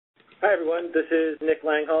Hi, everyone. This is Nick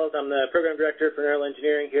Langholz. I'm the Program Director for Neural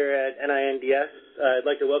Engineering here at NINDS. I'd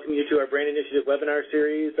like to welcome you to our Brain Initiative webinar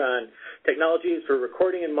series on technologies for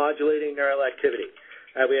recording and modulating neural activity.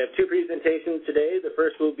 We have two presentations today. The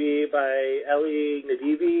first will be by Elly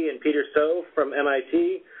Nedivi and Peter So from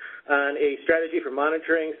MIT on a strategy for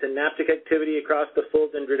monitoring synaptic activity across the full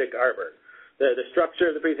dendritic arbor. The structure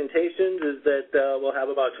of the presentations is that we'll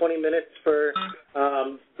have about 20 minutes for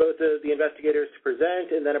both of the investigators to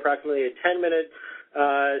present, and then approximately a 10-minute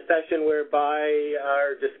session whereby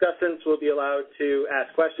our discussants will be allowed to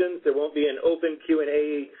ask questions. There won't be an open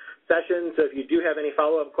Q&A session, so if you do have any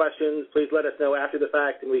follow-up questions, please let us know after the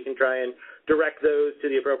fact, and we can try and direct those to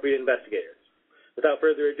the appropriate investigators. Without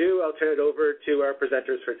further ado, I'll turn it over to our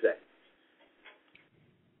presenters for today.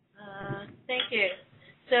 Thank you.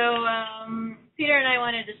 So Peter and I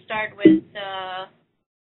wanted to start with a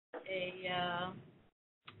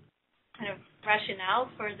kind of rationale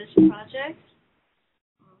for this project.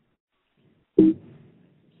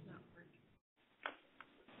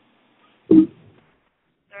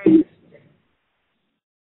 Sorry.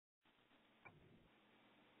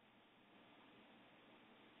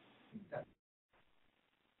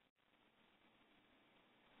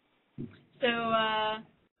 So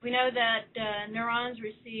we know that neurons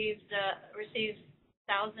receive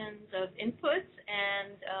thousands of inputs,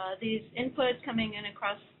 and these inputs coming in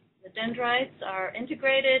across the dendrites are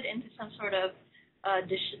integrated into some sort of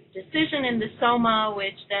decision in the soma,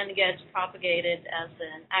 which then gets propagated as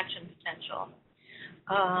an action potential.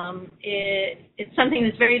 It's something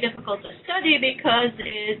that's very difficult to study because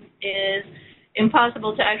it is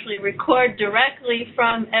impossible to actually record directly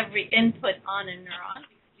from every input on a neuron.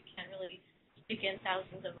 In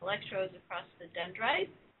thousands of electrodes across the dendrite.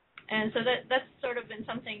 And so that's sort of been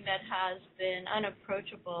something that has been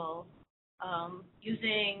unapproachable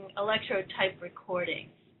using electrode-type recording.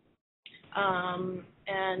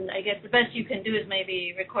 And I guess the best you can do is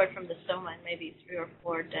maybe record from the soma and maybe 3 or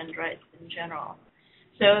 4 dendrites in general.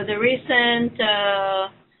 So the recent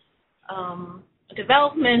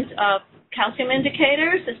development of calcium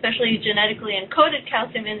indicators, especially genetically encoded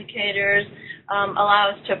calcium indicators,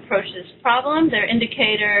 allow us to approach this problem. They're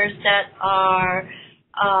indicators that are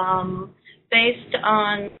based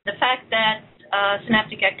on the fact that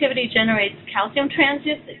synaptic activity generates calcium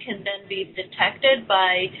transients that can then be detected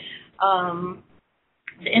by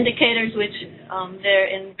the indicators, which they're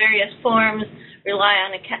in various forms, rely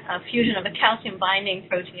on a fusion of a calcium binding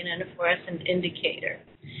protein and a fluorescent indicator.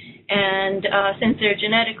 And since they're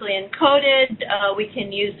genetically encoded, we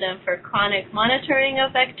can use them for chronic monitoring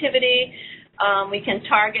of activity. We can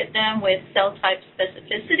target them with cell type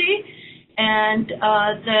specificity. And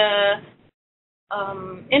the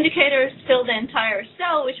indicators fill the entire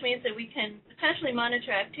cell, which means that we can potentially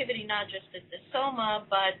monitor activity not just at the soma,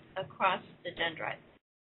 but across the dendrites.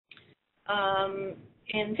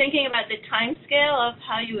 In thinking about the time scale of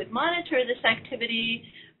how you would monitor this activity,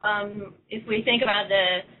 if we think about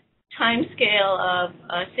the time scale of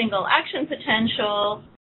a single action potential,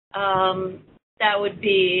 that would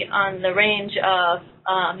be on the range of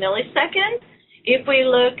milliseconds. If we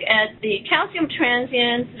look at the calcium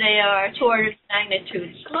transients, they are 2 orders of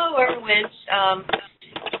magnitude slower, which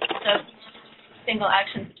the single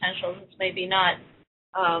action potential is maybe not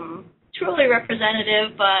truly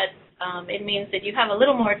representative, but it means that you have a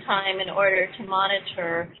little more time in order to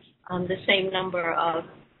monitor the same number of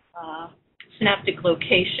synaptic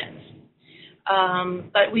locations.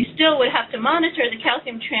 But we still would have to monitor the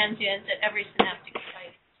calcium transients at every synaptic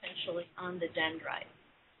site, essentially, on the dendrite.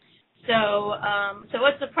 So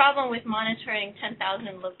what's the problem with monitoring 10,000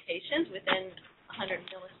 locations within 100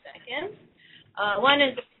 milliseconds? One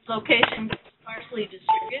is locations sparsely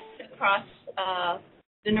distributed across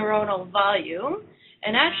the neuronal volume.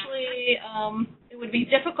 And actually, it would be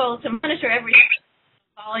difficult to monitor every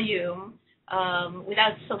volume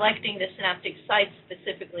without selecting the synaptic site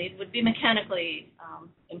specifically. It would be mechanically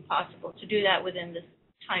impossible to do that within this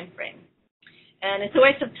time frame. And it's a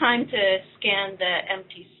waste of time to scan the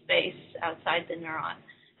empty space outside the neuron.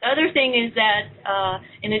 The other thing is that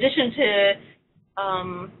in addition to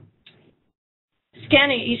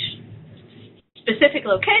scanning each specific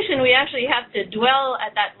location, we actually have to dwell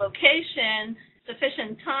at that location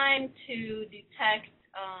sufficient time to detect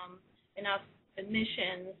enough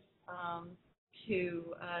emissions to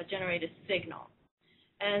generate a signal.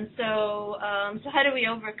 And so, how do we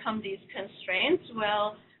overcome these constraints?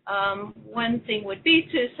 Well, one thing would be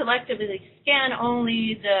to selectively scan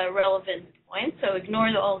only the relevant points, so ignore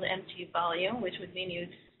all the empty volume, which would mean you'd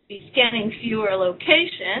be scanning fewer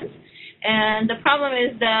locations. And the problem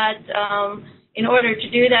is that in order to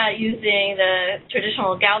do that using the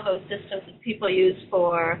traditional galvo systems that people use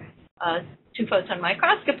for two-photon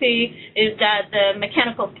microscopy, is that the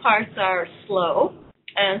mechanical parts are slow,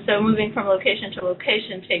 and so moving from location to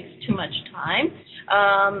location takes too much time.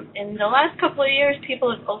 In the last couple of years,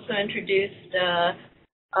 people have also introduced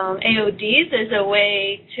AODs as a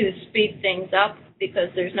way to speed things up because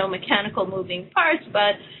there's no mechanical moving parts,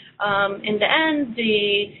 but in the end,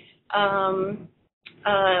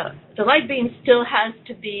 the light beam still has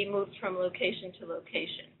to be moved from location to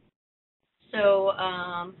location. So,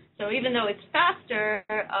 so even though it's faster,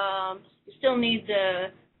 you still need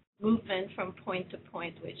the movement from point to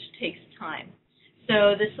point, which takes time.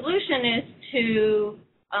 So the solution is to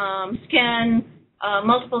scan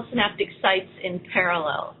multiple synaptic sites in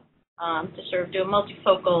parallel to sort of do a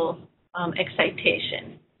multifocal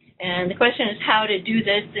excitation. And the question is how to do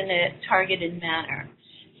this in a targeted manner.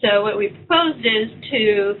 So what we proposed is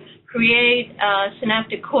to create a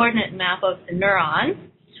synaptic coordinate map of the neuron,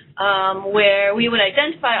 where we would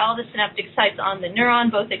identify all the synaptic sites on the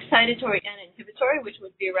neuron, both excitatory and inhibitory, which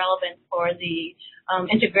would be relevant for the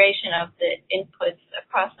integration of the inputs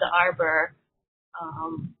across the arbor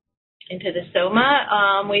into the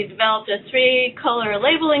soma. We developed a 3-color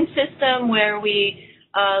labeling system where we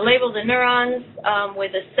label the neurons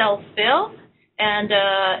with a cell fill and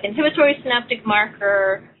inhibitory synaptic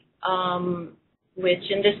marker, which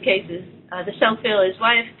in this case is the cell fill is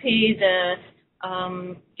YFP, the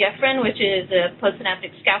Gephrin, which is a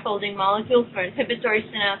postsynaptic scaffolding molecule for inhibitory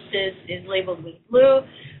synapses, is labeled with blue.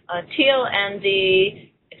 Teal and the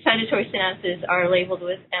excitatory synapses are labeled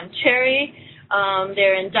with M-cherry.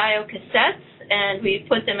 They're in diocassettes, and we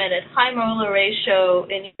put them at a high molar ratio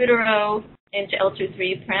in utero into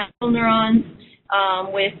L2-3 pyramidal neurons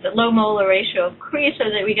with the low molar ratio of Cre, so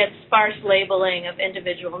that we get sparse labeling of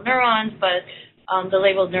individual neurons, but the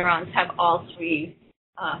labeled neurons have all 3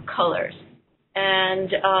 colors. And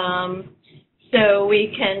so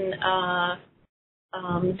we can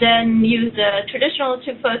then use the traditional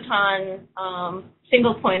 2-photon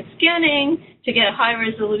single-point scanning to get a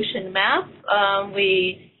high-resolution map.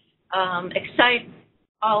 We excite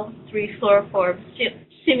all 3 fluorophores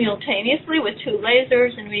simultaneously with 2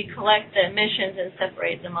 lasers, and we collect the emissions and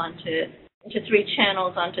separate them into 3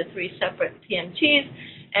 channels onto 3 separate PMTs.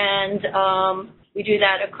 And we do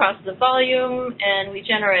that across the volume, and we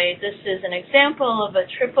generate, this is an example of a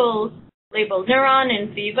triple labeled neuron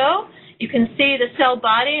in vivo. You can see the cell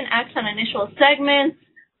body and axon initial segments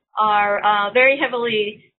are very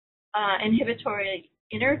heavily inhibitory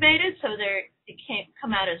innervated, so it can't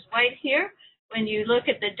come out as white here. When you look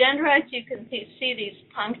at the dendrites, you can see these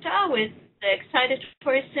puncta with the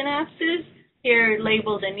excitatory synapses, here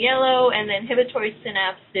labeled in yellow, and the inhibitory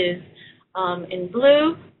synapses in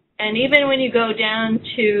blue. And even when you go down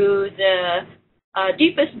to the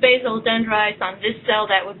deepest basal dendrites on this cell,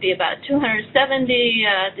 that would be about 270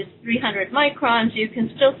 to 300 microns, you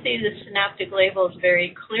can still see the synaptic labels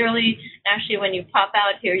very clearly. Actually, when you pop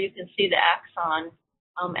out here, you can see the axon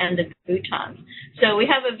and the boutons. So we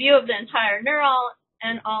have a view of the entire neuron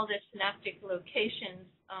and all the synaptic locations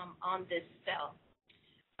on this cell.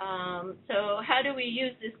 So how do we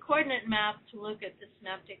use this coordinate map to look at the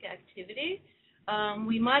synaptic activity?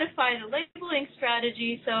 We modify the labeling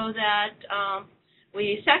strategy so that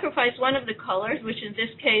we sacrifice one of the colors, which in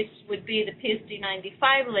this case would be the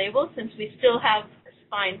PSD95 label, since we still have a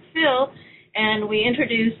spine fill, and we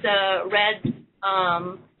introduce a red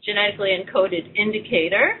genetically encoded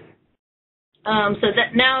indicator. So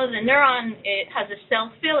that now the neuron, it has a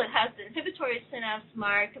cell fill, it has the inhibitory synapse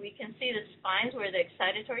marked. We can see the spines where the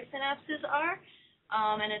excitatory synapses are.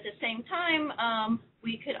 And at the same time,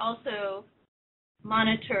 we could also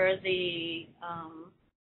monitor the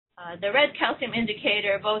red calcium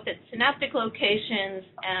indicator both at synaptic locations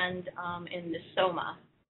and in the soma.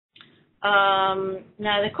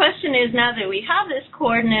 Now the question is, now that we have this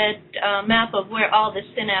coordinate map of where all the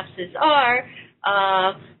synapses are,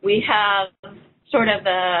 we have sort of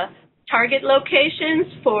target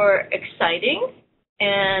locations for exciting,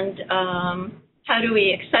 and how do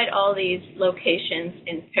we excite all these locations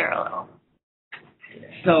in parallel?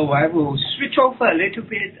 So I will switch over a little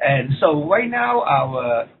bit. And so right now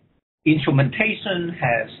our instrumentation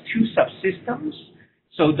has 2 subsystems.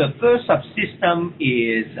 So the first subsystem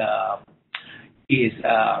is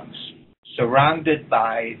surrounded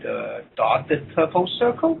by the dotted purple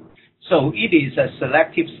circle. So it is a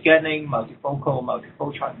selective scanning multifocal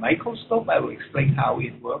multiphoton microscope. I will explain how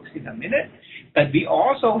it works in a minute. But we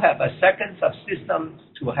also have a second subsystem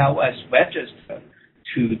to help us register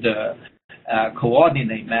to the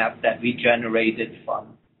coordinate map that we generated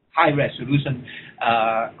from high-resolution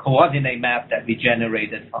coordinate map that we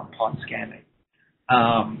generated from point scanning.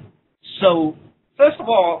 So first of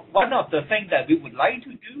all, one of the things that we would like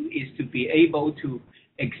to do is to be able to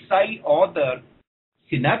excite all the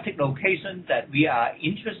synaptic locations that we are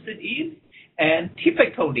interested in. And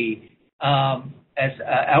typically, as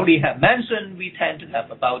Elly had mentioned, we tend to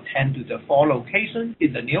have about 10 to the 4 locations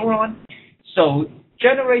in the neuron. So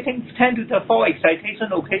generating 10 to the 4 excitation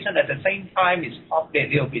locations at the same time is probably a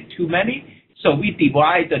little bit too many. So we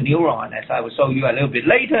divide the neuron, as I will show you a little bit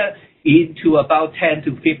later, into about 10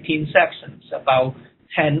 to 15 sections, about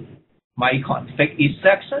 10 micron thick each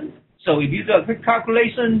section. So if you do a quick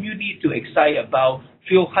calculation, you need to excite about a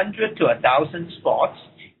few hundred to 1,000 spots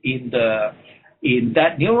in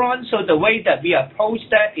that neuron. So the way that we approach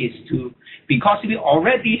that is because we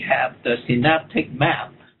already have the synaptic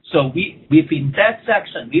map, so within that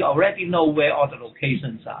section, we already know where all the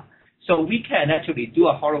locations are. So we can actually do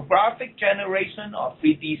a holographic generation or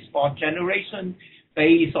 3D spot generation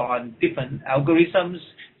based on different algorithms.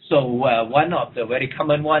 So one of the very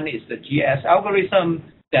common one is the GS algorithm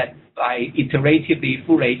that by iteratively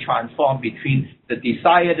Fourier transform between the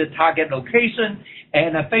desired target location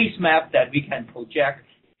and a phase map that we can project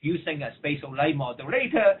using a spatial light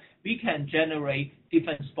modulator, we can generate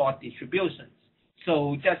different spot distributions.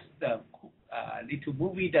 So just a little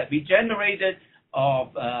movie that we generated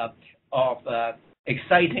of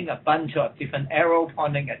exciting a bunch of different arrows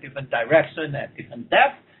pointing at different direction at different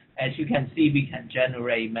depth. As you can see, we can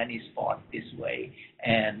generate many spots this way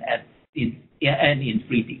and in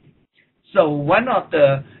 3D. So one of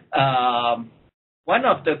the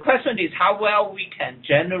questions is how well we can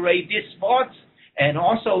generate these spots, and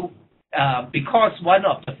also because one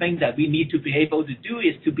of the things that we need to be able to do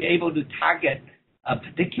is to be able to target a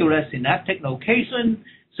particular synaptic location.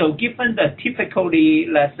 So given that typically,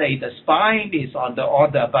 let's say the spine is on the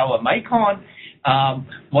order about a micron,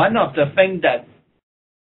 one of the things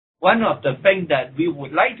that we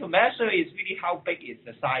would like to measure is really how big is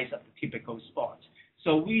the size of the typical spots.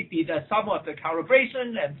 So we did some of the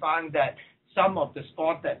calibration and found that some of the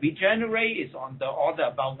spots that we generate is on the order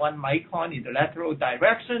about 1 micron in the lateral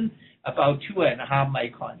direction, about 2.5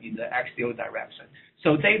 micron in the axial direction.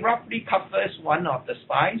 So they roughly covers one of the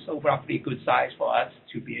spines, so roughly good size for us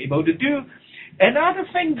to be able to do. Another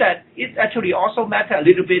thing that it actually also matter a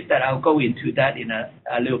little bit, that I'll go into that in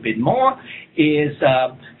a little bit more, is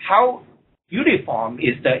how uniform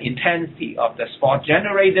is the intensity of the spot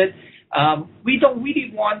generated. We don't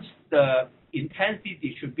really want the intensity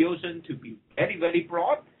distribution to be very, very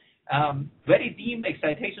broad. Very dim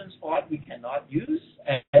excitation spot we cannot use,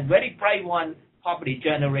 and very bright one probably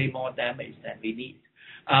generate more damage than we need.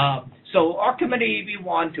 So ultimately, we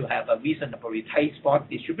want to have a reasonably tight spot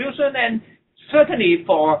distribution, and certainly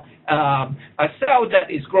for a cell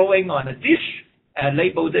that is growing on a dish,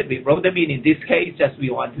 labeled it with rhodamine in this case, just we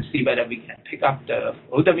want to see whether we can pick up the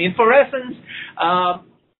rhodamine fluorescence.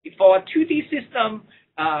 For a 2D system,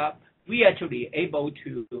 we actually able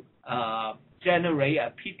to generate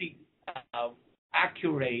a pretty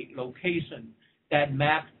accurate location that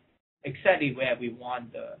maps exactly where we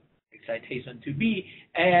want the excitation to be,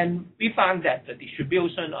 and we found that the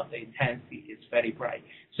distribution of the intensity is very bright.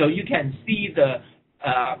 So you can see the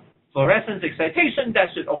fluorescence excitation that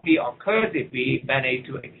should only occur if we manage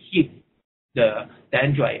to hit the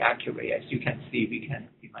dendrite accurately. As you can see, we can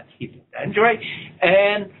pretty much hit the dendrite.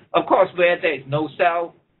 And of course, where there is no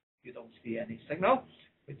cell, you don't see any signal,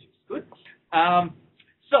 which is good.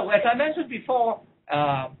 So as I mentioned before,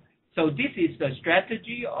 so this is the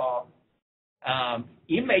strategy of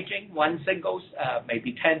imaging one single,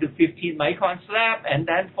 maybe 10 to 15 micron slab, and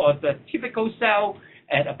then for the typical cell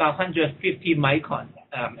at about 150 micron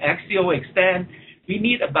axial extent, we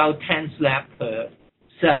need about 10 slabs per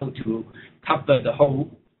cell to cover the whole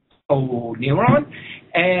neuron.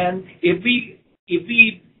 And if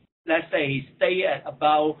we let's say stay at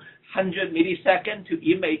about 100 milliseconds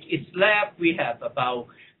to image its slab, we have about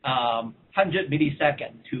 100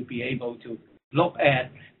 milliseconds to be able to look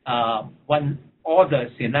at all the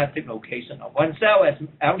synaptic location of one cell. As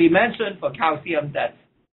Elly mentioned, for calcium, that's,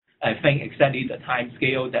 I think, exactly the time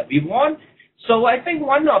scale that we want. So I think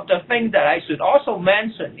one of the things that I should also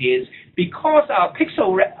mention is, because our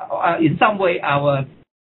pixel, in some way, our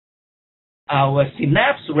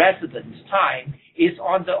synapse residence time is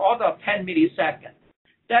on the order of 10 milliseconds.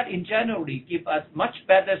 That in generally give us much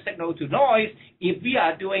better signal to noise if we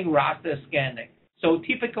are doing raster scanning. So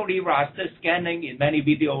typically raster scanning in many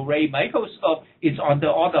video array microscope is on the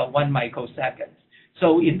order of 1 microsecond.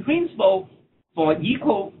 So in principle, for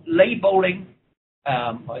equal labeling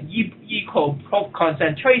or equal probe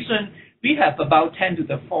concentration, we have about 10 to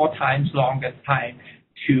the 4 times longer time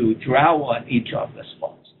to draw on each of the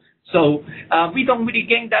spots. So we don't really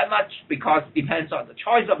gain that much because it depends on the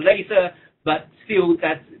choice of laser, but still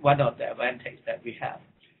that's one of the advantages that we have.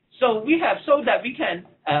 So we have so that we can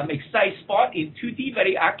excite spot in 2D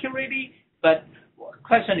very accurately, but the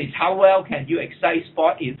question is how well can you excite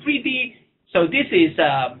spot in 3D? So this is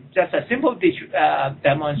just a simple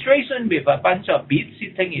demonstration with a bunch of bits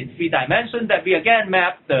sitting in 3 dimensions that we again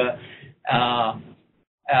map the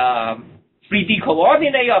 3D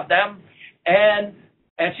coordinate of them. And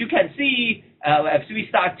as you can see, as we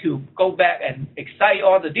start to go back and excite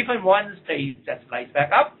all the different ones, they just light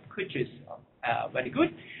back up, which is very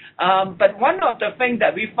good. But one of the things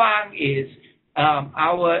that we found is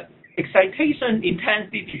our excitation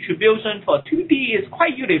intensity distribution for 2D is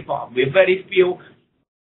quite uniform, with very few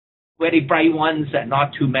very bright ones and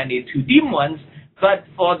not too many too dim ones. But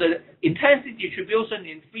for the intensity distribution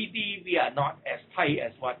in 3D, we are not as tight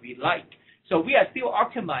as what we like. So we are still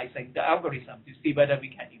optimizing the algorithm to see whether we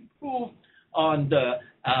can improve on the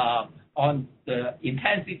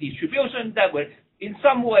intensity distribution. That would, in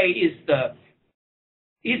some way,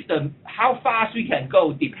 how fast we can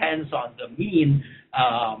go depends on the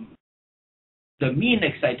mean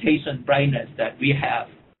excitation brightness that we have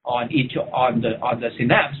on the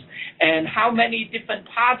synapse, and how many different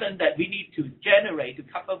patterns that we need to generate to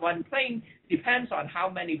cover one plane depends on how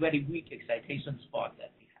many very weak excitation spots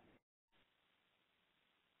that we have.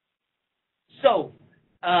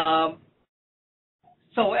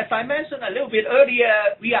 So as I mentioned a little bit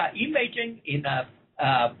earlier, we are imaging in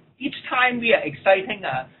each time we are exciting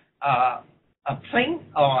a plane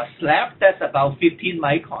or a slab that's about 15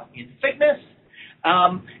 micron in thickness.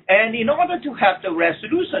 And in order to have the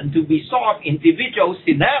resolution to resolve individual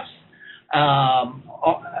synapse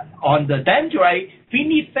on the dendrite, we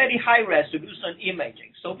need very high resolution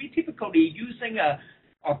imaging. So we typically using a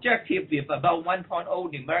objective with about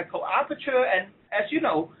 1.0 numerical aperture. And as you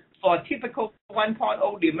know, for a typical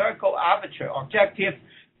 1.0 numerical aperture objective,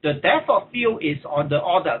 the depth of field is on the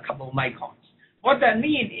order a couple of microns. What that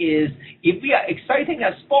means is if we are exciting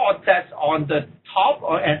a spot that's on the top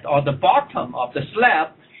or the bottom of the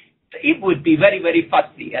slab, it would be very, very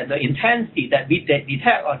fuzzy, and the intensity that we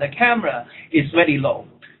detect on the camera is very low.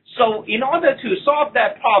 So in order to solve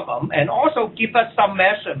that problem and also give us some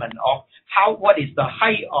measurement of what is the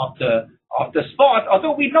height of the spot,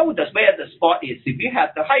 although we know that's where the spot is, if we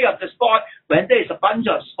have the height of the spot, when there is a bunch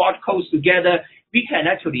of spots close together, we can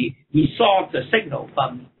actually resolve the signal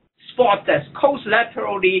from spot that's close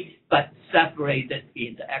laterally but separated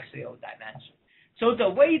in the axial dimension. So the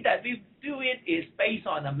way that we do it is based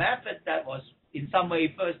on a method that was in some way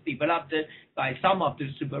first developed by some of the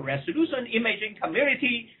super resolution imaging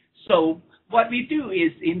community. So what we do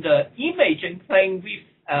is in the imaging plane, we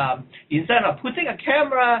instead of putting a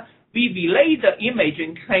camera, we relay the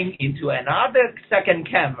imaging plane into another second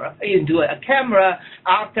camera, into a camera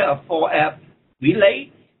after a 4F relay.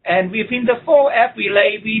 And within the 4F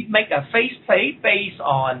relay, we make a faceplate based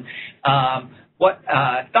on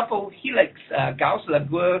double helix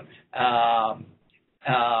Gauss-Lagrange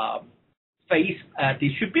phase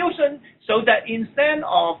distribution, so that instead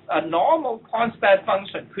of a normal constant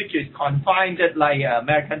function, which is confined like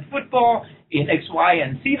American football in X, Y,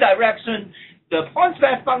 and Z direction, the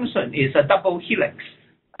constant function is a double helix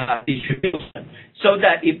distribution, so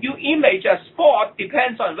that if you image a spot,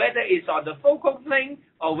 depends on whether it's on the focal plane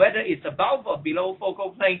or whether it's above or below focal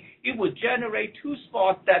plane, it would generate 2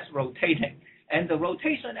 spots that's rotating, and the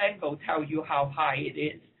rotation angle tells you how high it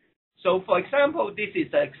is. So for example, this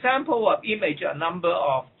is an example of image a number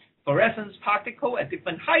of fluorescence particles at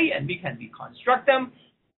different height, and we can reconstruct them.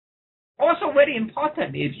 Also very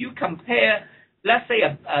important, if you compare, let's say,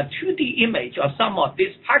 a 2D image of some of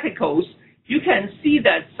these particles, you can see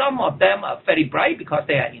that some of them are very bright because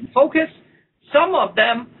they are in focus. Some of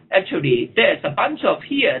them, actually, there's a bunch of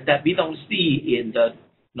here that we don't see in the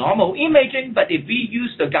normal imaging, but if we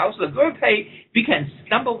use the Gauss-Lagrange, we can,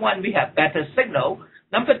 number one, we have better signal.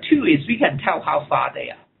 Number two is we can tell how far they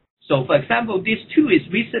are. So for example, this 2 is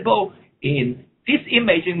visible in this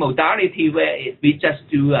imaging modality, where if we just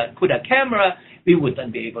put a camera, we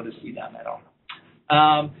wouldn't be able to see them at all.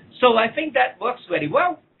 So I think that works very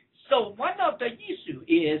well. So one of the issues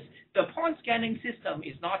is the point scanning system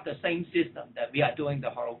is not the same system that we are doing the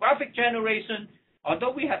holographic generation.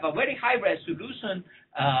 Although we have a very high resolution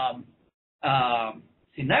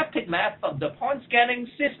synaptic map of the point scanning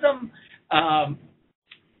system,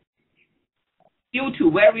 due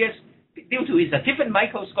to various due to it's a different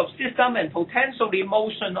microscope system and potentially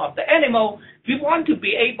motion of the animal, we want to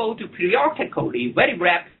be able to periodically, very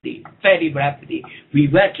rapidly,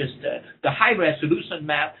 re-register the high-resolution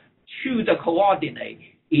map to the coordinate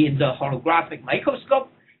in the holographic microscope.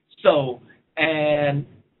 So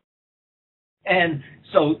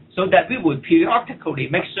that we would periodically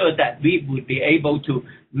make sure that we would be able to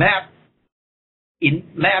map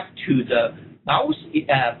to the mouse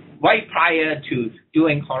right prior to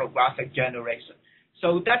doing holographic generation.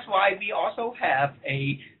 So that's why we also have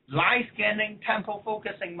a light scanning temporal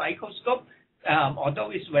focusing microscope.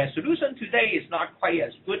 Although its resolution today is not quite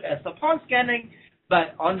as good as the point scanning,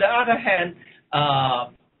 but on the other hand,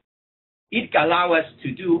 it allows us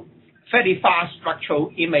to do very fast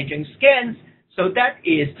structural imaging scans. So that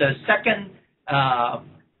is the second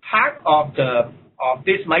part of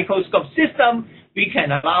this microscope system. We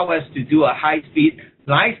can allow us to do a high-speed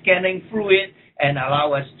light scanning through it and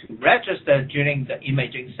allow us to register during the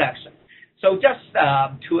imaging section. So just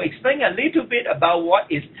to explain a little bit about what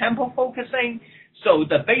is temporal focusing. So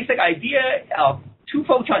the basic idea of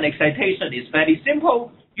two-photon excitation is very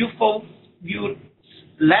simple. You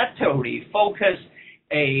laterally focus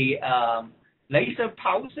a laser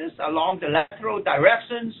pulses along the lateral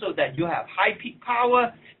direction so that you have high peak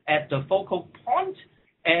power at the focal point.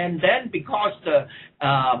 And then because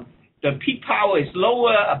the peak power is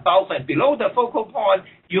lower above and below the focal point,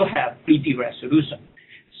 you have 3D resolution.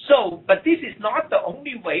 So, but this is not the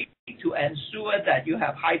only way to ensure that you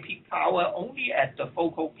have high peak power only at the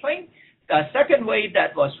focal plane. The second way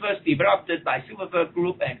that was first developed by Silverberg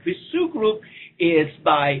Group and Chris Su Group is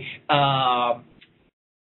by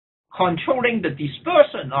controlling the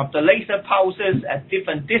dispersion of the laser pulses at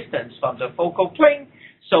different distance from the focal plane.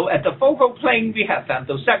 So at the focal plane, we have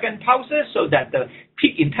femtosecond pulses so that the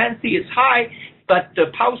peak intensity is high, but the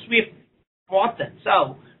pulse width broadens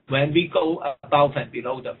out when we go above and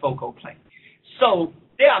below the focal plane. So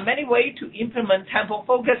there are many ways to implement temporal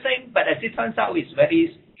focusing, but as it turns out, it's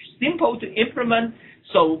very simple to implement.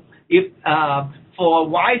 So if for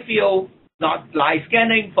wide field, not light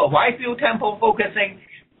scanning, for wide field temporal focusing,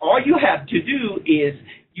 all you have to do is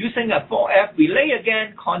using a 4F relay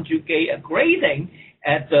again, conjugate a grating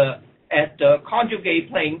at the conjugate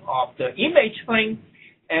plane of the image plane,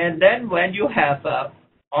 and then when you have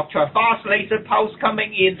ultra-fast laser pulse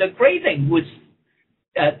coming in, the grating would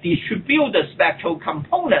distribute the spectral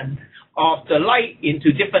component of the light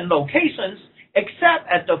into different locations, except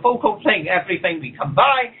at the focal plane, everything we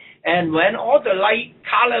combine, and when all the light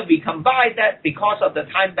color we combine, that because of the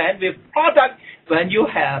time bandwidth product, when you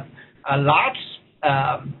have a large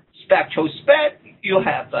spectral spread, you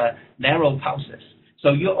have narrow pulses.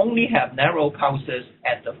 So you only have narrow pulses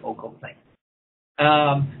at the focal plane.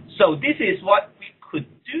 So this is what we could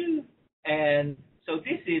do. And so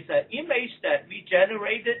this is an image that we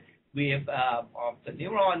generated with of the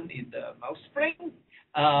neuron in the mouse spring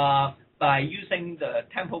by using the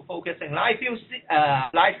temporal focusing light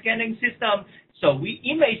scanning system. So we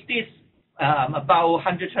imaged this about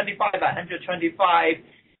 125 by 125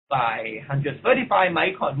 by 135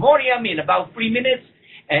 micron volume in about 3 minutes.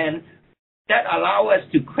 And that allow us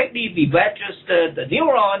to quickly re-register the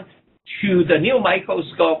neuron to the new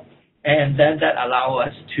microscope, and then that allow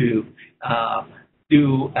us to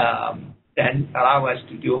do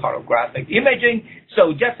holographic imaging.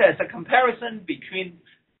 So just as a comparison between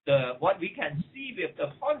what we can see with the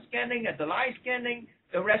point scanning and the light scanning,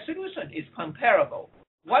 the resolution is comparable.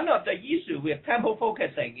 One of the issues with temporal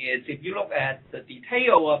focusing is if you look at the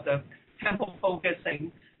detail of the temporal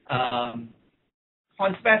focusing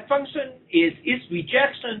point spread function, is its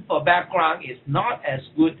rejection for background is not as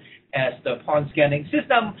good as the point scanning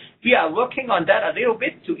system. We are working on that a little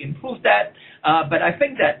bit to improve that, but I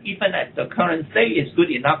think that even at the current state, it's good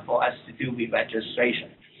enough for us to do re-registration.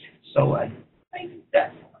 So I think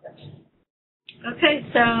that's okay.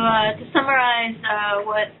 So to summarize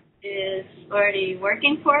what is already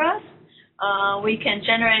working for us, we can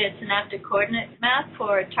generate a synaptic coordinate map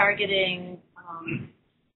for targeting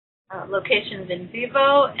locations in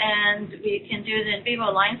vivo, and we can do the in vivo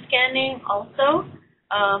line scanning also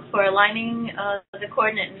for aligning the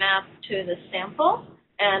coordinate map to the sample,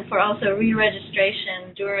 and for also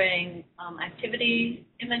re-registration during activity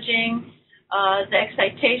imaging. The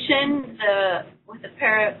excitation, with the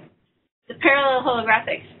parallel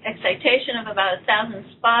holographic excitation of about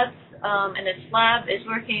 1,000 spots in its lab is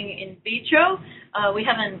working in vitro. We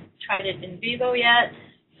haven't tried it in vivo yet,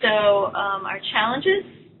 so our challenges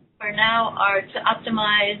for now are to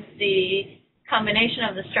optimize the combination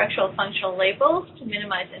of the structural functional labels to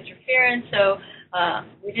minimize interference. So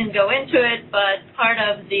we didn't go into it, but part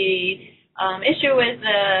of the issue with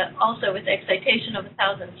also with the excitation of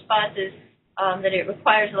 1,000 spots is that it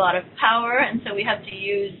requires a lot of power, and so we have to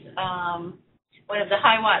use one of the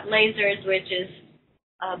high watt lasers, which is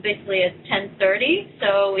basically a 1030.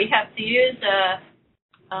 So we have to use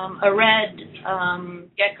a red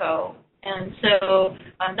gecko, and so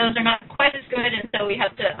those are not quite as good, and so we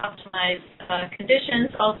have to optimize conditions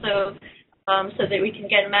also so that we can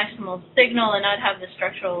get a maximal signal and not have the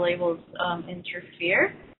structural labels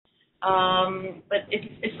interfere. But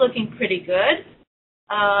it's looking pretty good.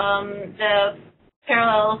 The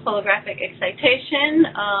parallel holographic excitation,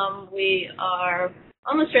 we are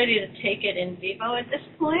almost ready to take it in vivo at this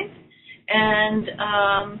point. And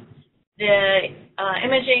the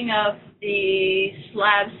imaging of the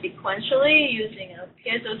slab sequentially using a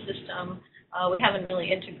piezo system, we haven't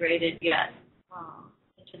really integrated yet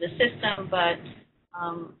into the system, but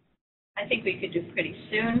I think we could do pretty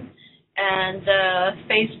soon. And the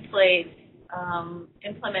faceplate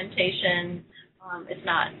implementation is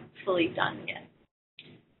not fully done yet.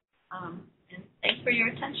 And thanks for your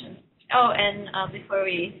attention. Oh, and before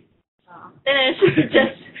we finish,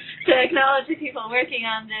 just to acknowledge the people working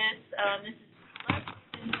on this, this is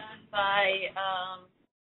been done by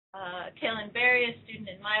Kaylin Berry, a student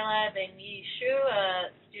in my lab, and Yi Shu,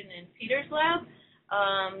 a student in Peter's lab.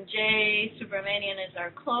 Jay Subramanian is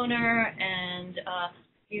our cloner, and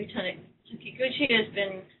Yu Takiguchi has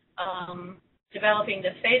been developing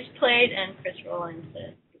the faceplate, and Chris Rollins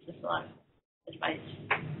gives us a lot of advice.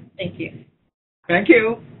 Thank you. Thank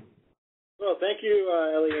you. Well, thank you,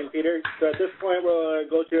 Elly and Peter. So at this point, we'll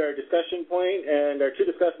go to our discussion point, and our two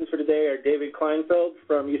discussants for today are David Kleinfeld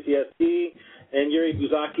from UCSD and Yuri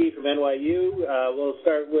Buzaki from NYU. We'll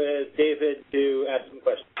start with David to ask some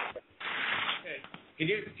questions. Okay.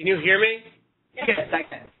 Can you hear me? Yes, I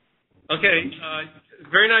can. Okay.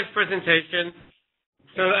 Very nice presentation.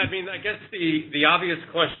 So, I mean, I guess the obvious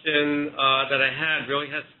question that I had really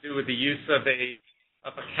has to do with the use of a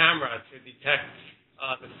camera to detect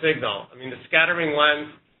the signal. I mean, the scattering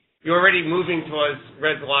length, you're already moving towards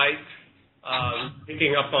red light,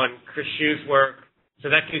 picking up on Chris Shu's work, so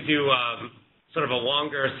that gives you sort of a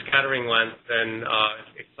longer scattering length than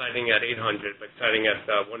exciting at 800, but exciting at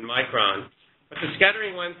 1 micron. But the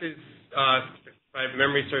scattering length is, if my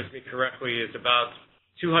memory serves me correctly, is about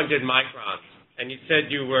 200 microns. And you said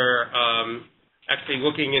you were actually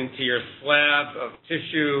looking into your slab of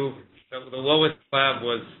tissue. The lowest slab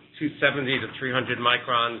was 270 to 300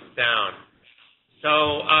 microns down.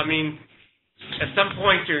 So, I mean, at some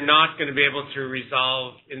point you're not going to be able to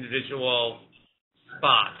resolve individual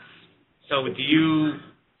spots. So is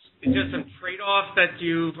there some trade-off that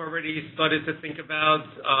you've already started to think about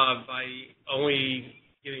by only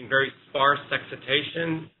getting very sparse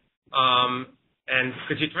excitation? And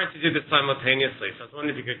because you're trying to do this simultaneously. So I was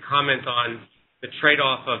wondering if you could comment on the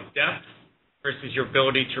trade-off of depth versus your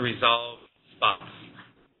ability to resolve spots.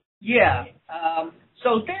 Yeah.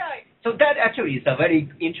 So that actually is a very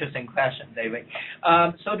interesting question, David.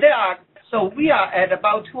 So we are at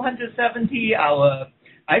about 270.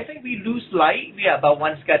 I think we lose light. We are about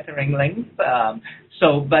 1 scattering length.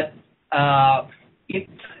 So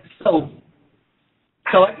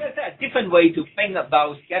I guess a different way to think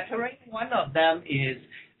about scattering. One of them is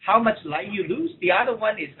how much light you lose. The other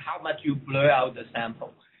one is how much you blur out the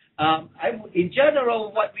sample. In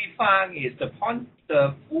general, what we found is the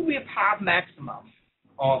Fourier path maximum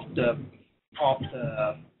of the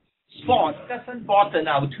spot doesn't broaden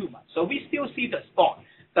out too much. So we still see the spot,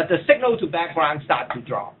 but the signal to background starts to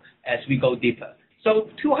drop as we go deeper. So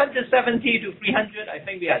 270 to 300, I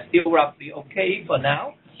think we are still roughly okay for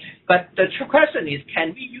now. But the question is,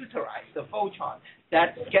 can we utilize the photon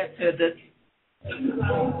that scattered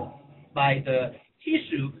by the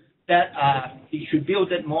tissue that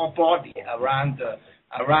distributed more broadly around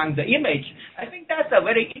the image? I think that's a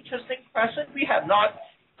very interesting question. We have not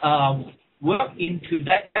worked into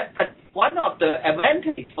that, but one of the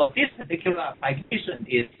advantages for this particular application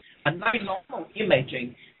is, unlike normal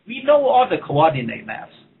imaging, we know all the coordinate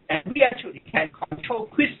maps, and we actually can control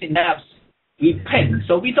which synapse we ping,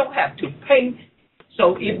 so we don't have to ping.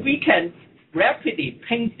 So if we can rapidly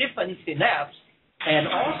ping different synapses and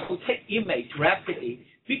also take image rapidly,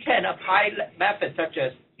 we can apply methods such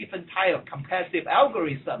as different type of compressive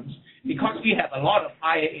algorithms, because we have a lot of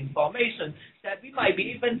higher information that we might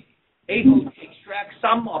be even able to extract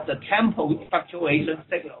some of the tempo fluctuation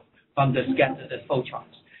signal from the scattered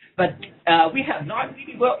photons. But we have not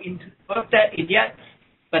really worked that in yet,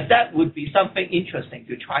 but that would be something interesting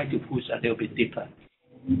to try to push a little bit deeper.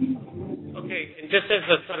 Okay, and just as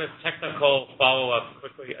a sort of technical follow-up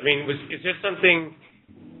quickly, I mean, is there something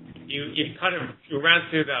you ran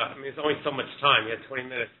through I mean, there's only so much time. You had 20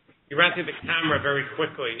 minutes. You ran through the camera very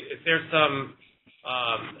quickly. Is there some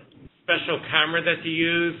special camera that you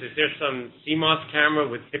use? Is there some CMOS camera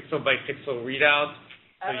with pixel-by-pixel readouts?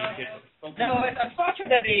 No,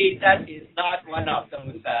 unfortunately, that is not one of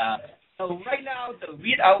those. So right now, the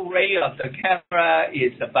readout rate of the camera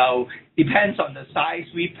is about, depends on the size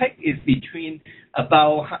we pick, is between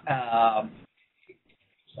about,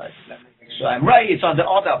 sorry, let me make sure I'm right, it's on the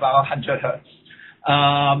order of about 100 hertz.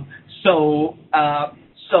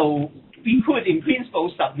 So we could, in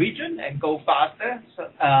principle, sub-region and go faster.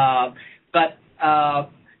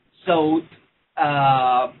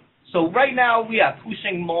 So right now we are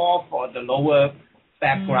pushing more for the lower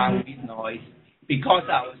background read noise because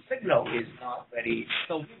our signal is not ready.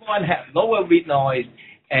 So we want to have lower read noise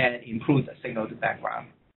and improve the signal to background.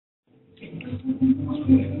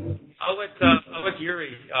 I'll let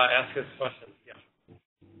Yuri ask his question.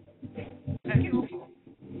 Yeah. Thank you.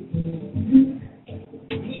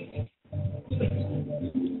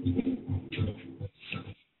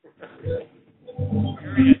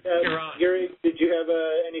 Yuri, did you have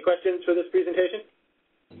any questions for this presentation?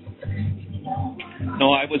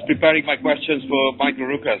 No, I was preparing my questions for Michael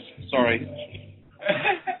Roukes. Sorry.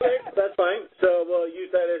 Okay, that's fine. So we'll use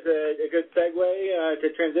that as a good segue to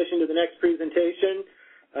transition to the next presentation,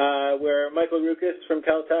 where Michael Roukes from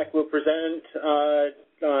CalTech will present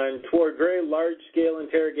toward very large-scale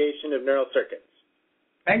interrogation of neural circuits.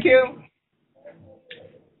 Thank you.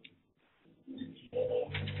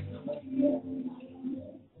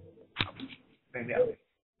 Maybe I'll,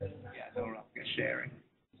 no wrong sharing.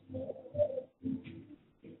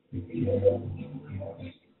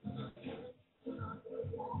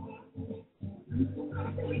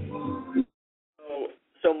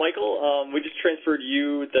 So Michael, we just transferred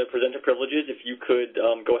you the presenter privileges. If you could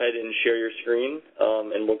go ahead and share your screen,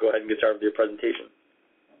 and we'll go ahead and get started with your presentation.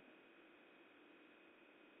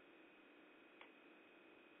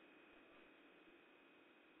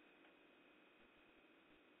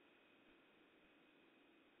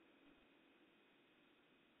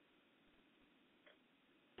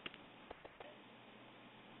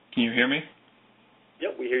 Can you hear me?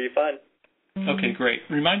 Yep, we hear you fine. Okay, great.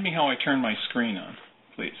 Remind me how I turn my screen on,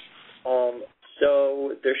 please.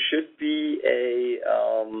 So there should be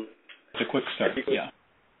the quick start, yeah.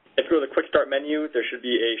 If you go to the quick start menu, there should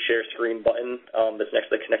be a share screen button that's next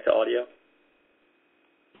to the connect to audio.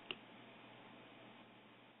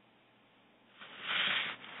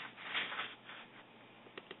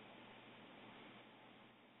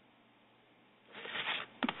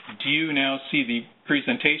 Do you now see the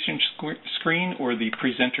presentation screen or the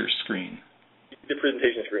presenter screen? The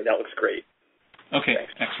presentation screen. That looks great. Okay,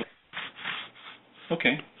 Thanks. excellent.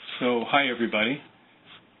 Okay, so hi everybody.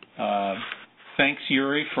 Thanks,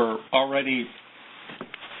 Yuri, for already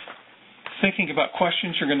thinking about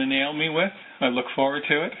questions you're going to nail me with. I look forward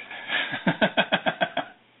to it.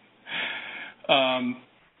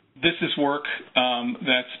 This is work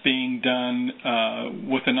that's being done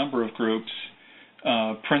with a number of groups.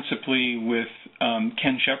 Principally with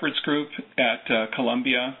Ken Shepard's group at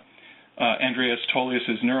Columbia, Andreas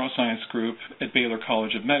Tolius' neuroscience group at Baylor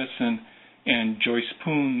College of Medicine, and Joyce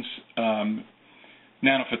Poon's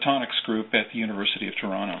nanophotonics group at the University of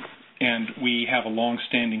Toronto. And we have a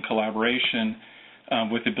long-standing collaboration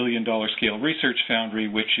with the billion-dollar scale research foundry,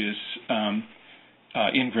 which is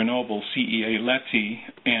in Grenoble, CEA Leti,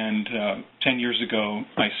 and 10 years ago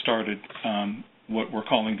I started what we're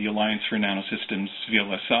calling the Alliance for Nanosystems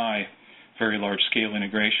VLSI, very large-scale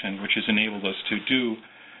integration, which has enabled us to do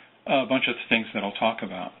a bunch of things that I'll talk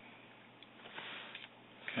about.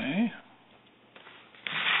 Okay.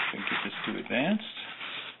 Get this to advanced.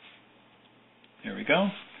 There we go.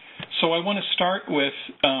 So I want to start with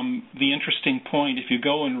the interesting point. If you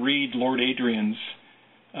go and read Lord Adrian's,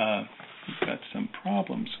 we've got some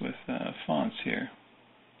problems with fonts here.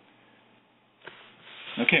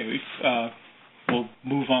 Okay, we'll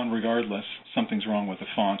move on regardless. Something's wrong with the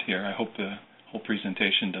font here. I hope the whole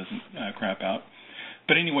presentation doesn't crap out.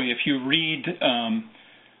 But anyway, if you read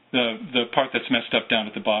the part that's messed up down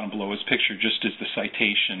at the bottom below is pictured just as the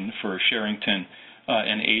citation for Sherrington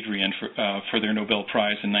and Adrian for their Nobel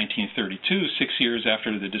Prize in 1932, 6 years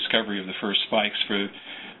after the discovery of the first spikes for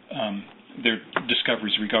their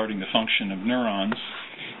discoveries regarding the function of neurons.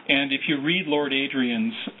 And if you read Lord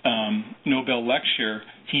Adrian's Nobel lecture,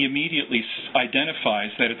 he immediately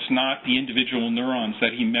identifies that it's not the individual neurons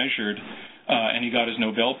that he measured and he got his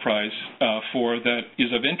Nobel Prize for that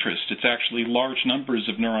is of interest. It's actually large numbers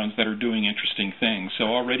of neurons that are doing interesting things. So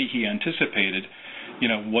already he anticipated,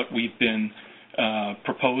 what we've been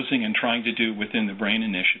proposing and trying to do within the BRAIN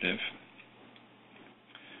initiative.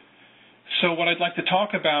 So what I'd like to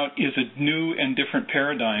talk about is a new and different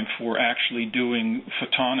paradigm for actually doing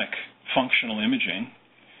photonic functional imaging.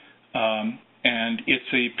 And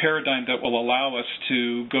it's a paradigm that will allow us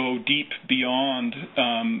to go deep beyond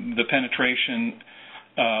the penetration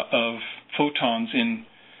of photons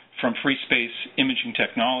from free space imaging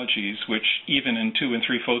technologies, which even in 2 and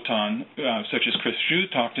 3 photon, such as Chris Zhu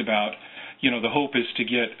talked about, the hope is to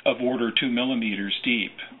get of order 2 millimeters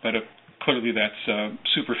deep. But clearly that's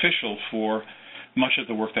superficial for much of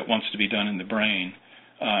the work that wants to be done in the brain.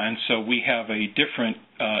 And so we have a different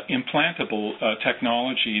implantable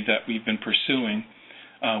technology that we've been pursuing,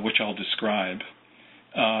 which I'll describe.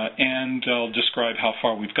 And I'll describe how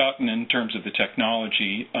far we've gotten in terms of the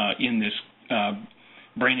technology in this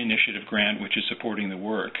BRAIN Initiative grant, which is supporting the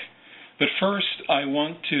work. But first, I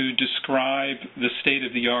want to describe the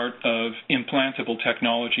state-of-the-art of implantable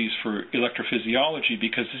technologies for electrophysiology,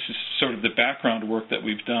 because this is sort of the background work that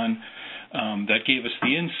we've done that gave us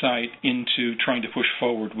the insight into trying to push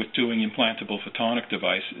forward with doing implantable photonic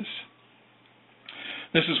devices.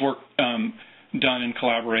 This is work done in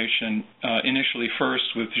collaboration initially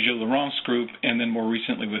first with Gilles Laurent's group, and then more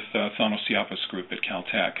recently with Thanos Siapa's group at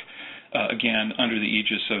CalTech, again under the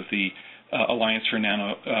aegis of the Alliance for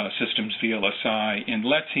Nanosystems VLSI in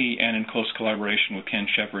LETI, and in close collaboration with Ken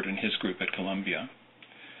Shepard and his group at Columbia.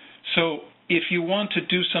 So if you want to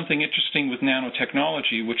do something interesting with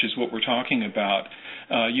nanotechnology, which is what we're talking about,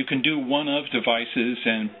 you can do one-of devices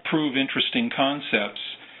and prove interesting concepts.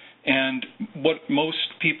 And what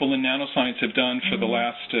most people in nanoscience have done for the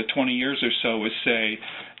last 20 years or so is say,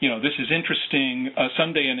 this is interesting.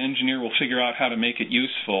 Someday an engineer will figure out how to make it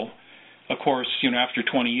useful. Of course, after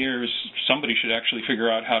 20 years, somebody should actually figure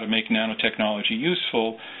out how to make nanotechnology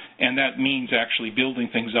useful, and that means actually building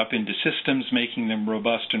things up into systems, making them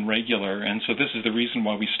robust and regular. And so this is the reason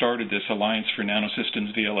why we started this Alliance for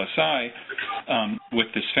Nanosystems VLSI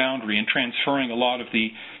with this foundry, and transferring a lot of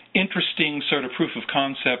the interesting sort of proof of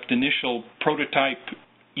concept, initial prototype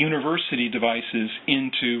university devices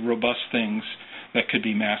into robust things that could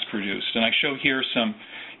be mass produced. And I show here some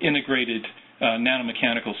integrated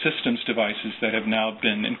nanomechanical systems devices that have now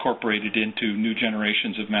been incorporated into new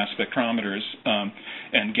generations of mass spectrometers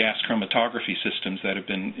and gas chromatography systems that have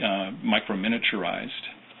been micro-miniaturized.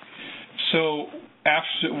 So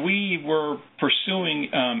after we were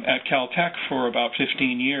pursuing at CalTech for about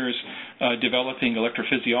 15 years developing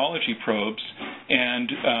electrophysiology probes,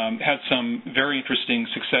 and had some very interesting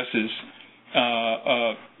successes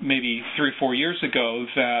maybe 3 or 4 years ago,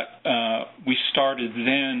 that we started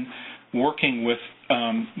then working with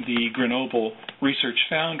the Grenoble Research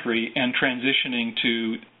Foundry and transitioning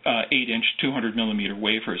to 8-inch 200-millimeter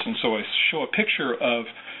wafers. And so I show a picture of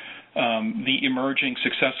the emerging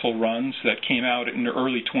successful runs that came out in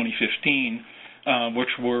early 2015,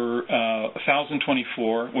 which were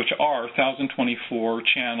 1024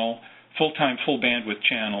 channel, full-time, full-bandwidth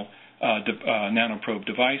channel nanoprobe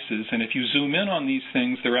devices. And if you zoom in on these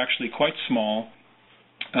things, they're actually quite small.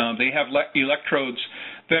 They have electrodes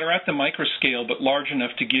that are at the microscale, but large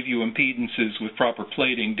enough to give you impedances with proper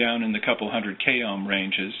plating down in the couple hundred k-ohm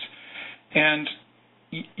ranges. And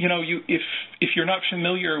if you're not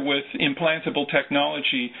familiar with implantable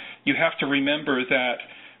technology, you have to remember that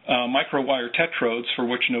microwire tetrodes, for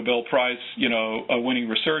which Nobel Prize winning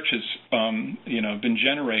research has been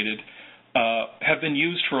generated, have been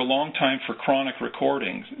used for a long time for chronic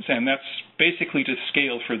recordings, and that's basically to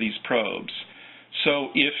scale for these probes.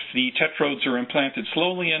 So if the tetrodes are implanted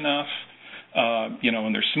slowly enough,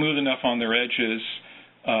 and they're smooth enough on their edges,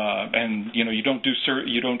 and you don't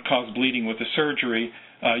cause bleeding with the surgery,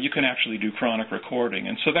 you can actually do chronic recording.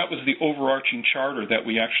 And so that was the overarching charter that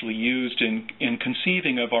we actually used in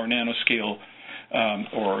conceiving of our nanoscale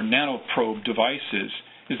or nanoprobe devices,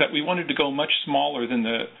 is that we wanted to go much smaller than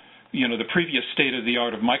the previous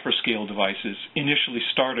state-of-the-art of microscale devices, initially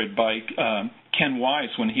started by Ken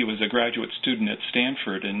Wise when he was a graduate student at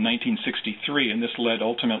Stanford in 1963, and this led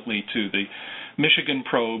ultimately to the Michigan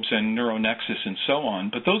probes and NeuroNexus and so on.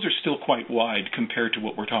 But those are still quite wide compared to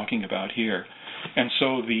what we're talking about here. And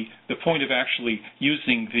so the point of actually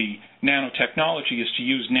using the nanotechnology is to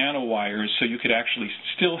use nanowires, so you could actually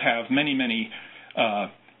still have many, many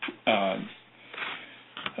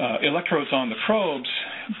electrodes on the probes.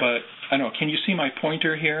 But I don't know, can you see my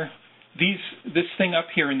pointer here? This thing up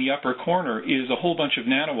here in the upper corner is a whole bunch of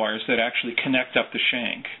nanowires that actually connect up the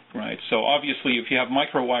shank, right? So obviously if you have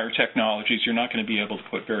microwire technologies, you're not going to be able to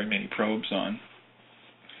put very many probes on.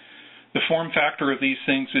 The form factor of these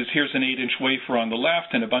things is, here's an 8-inch wafer on the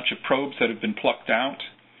left and a bunch of probes that have been plucked out.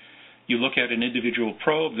 You look at an individual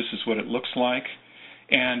probe, this is what it looks like.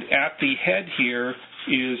 And at the head here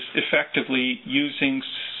is effectively using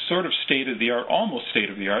sort of state-of-the-art, almost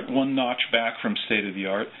state-of-the-art, one notch back from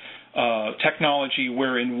state-of-the-art, technology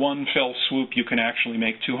where in one fell swoop you can actually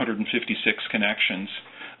make 256 connections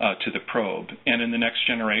to the probe. And in the next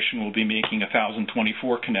generation we'll be making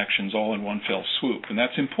 1,024 connections all in one fell swoop. And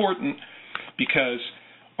that's important because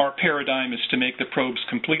our paradigm is to make the probes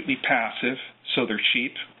completely passive, so they're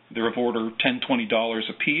cheap. They're of order $10, $20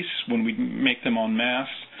 a piece when we make them en masse,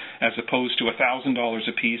 as opposed to $1,000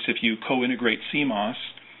 a piece if you co-integrate CMOS.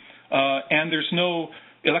 And there's no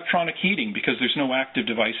electronic heating because there's no active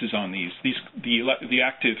devices on these. The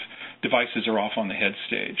active devices are off on the head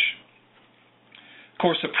stage. Of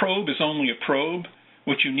course, a probe is only a probe.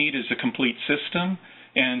 What you need is a complete system.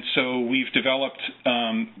 And so we've developed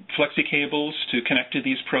flexi cables to connect to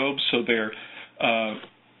these probes, so they're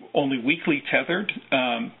only weakly tethered,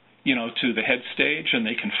 to the head stage, and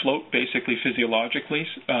they can float basically physiologically,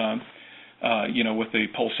 with the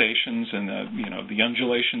pulsations and the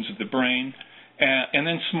undulations of the brain. And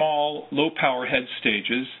then small, low-power head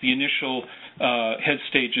stages. The initial head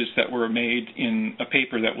stages that were made in a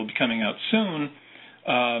paper that will be coming out soon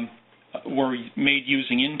were made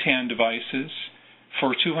using INTAN devices.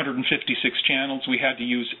 For 256 channels, we had to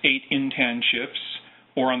use 8 INTAN chips,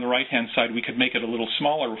 or on the right-hand side, we could make it a little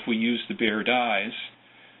smaller if we used the bare dies.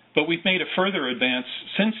 But we've made a further advance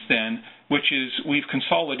since then, which is we've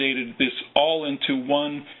consolidated this all into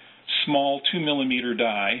one small 2-millimeter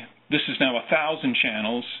die. This is now 1,000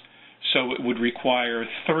 channels, so it would require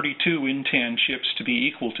 32 INTAN chips to be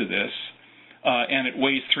equal to this, and it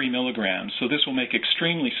weighs 3 milligrams. So this will make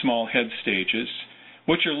extremely small head stages.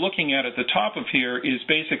 What you're looking at the top of here is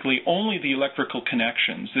basically only the electrical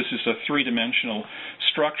connections. This is a three-dimensional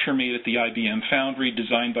structure made at the IBM Foundry,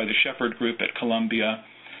 designed by the Shepard Group at Columbia.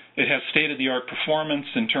 It has state-of-the-art performance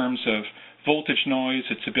in terms of voltage noise,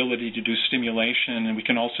 its ability to do stimulation, and we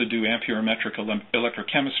can also do amperometric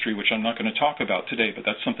electrochemistry, which I'm not going to talk about today, but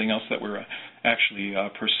that's something else that we're actually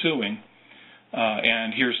pursuing.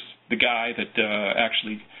 And here's the guy that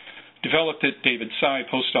actually developed it, David Tsai,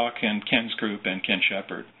 postdoc, and Ken's group, and Ken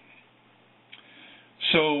Shepard.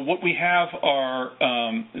 So what we have are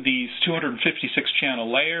these 256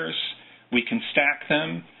 channel layers. We can stack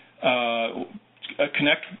them,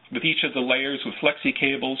 connect with each of the layers with flexi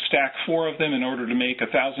cables, stack 4 of them in order to make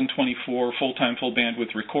 1,024 full-time, full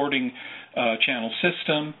bandwidth recording channel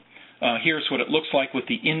system. Here's what it looks like with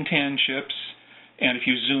the INTAN chips. And if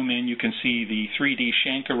you zoom in, you can see the 3D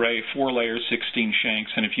shank array, 4 layers, 16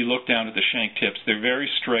 shanks. And if you look down at the shank tips, they're very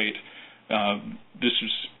straight.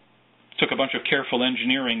 Took a bunch of careful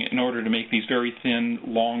engineering in order to make these very thin,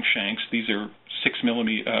 long shanks. These are 6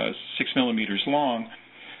 millimeters long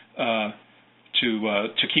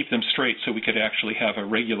to keep them straight, so we could actually have a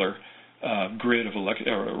regular grid of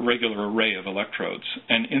a regular array of electrodes.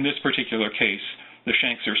 And in this particular case, the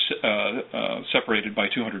shanks are separated by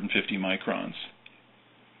 250 microns.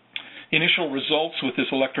 Initial results with this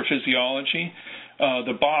electrophysiology,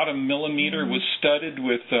 the bottom millimeter was studded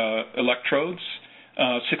with electrodes,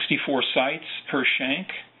 64 sites per shank.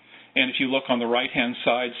 And if you look on the right-hand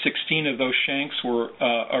side, 16 of those shanks were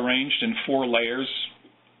arranged in 4 layers,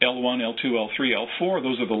 L1, L2, L3, L4.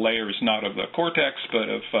 Those are the layers not of the cortex, but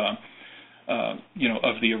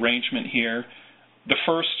of the arrangement here. The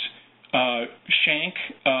first shank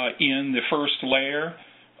in the first layer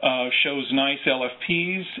shows nice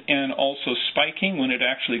LFPs and also spiking when it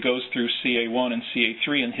actually goes through CA1 and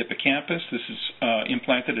CA3 in the hippocampus. This is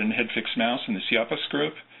implanted in a head-fixed mouse in the Siapas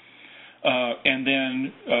group. And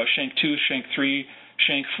then shank 2, shank 3,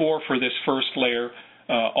 shank 4 for this first layer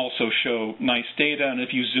also show nice data. And if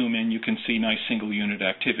you zoom in, you can see nice single-unit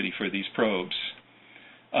activity for these probes.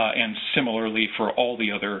 And similarly for all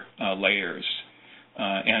the other layers.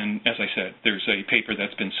 And as I said, there's a paper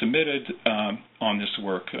that's been submitted on this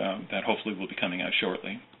work that hopefully will be coming out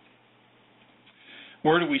shortly.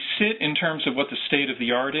 Where do we sit in terms of what the state of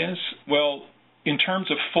the art is? Well, in terms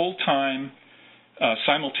of full-time,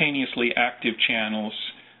 simultaneously active channels,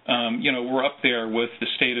 we're up there with the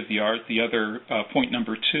state of the art. The other point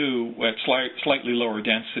number 2, at slightly lower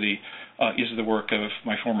density, is the work of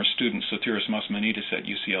my former student, Sotiris Masmanidis at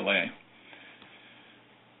UCLA.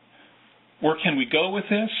 Where can we go with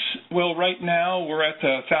this? Well, right now we're at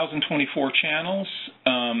 1,024 channels.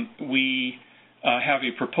 We have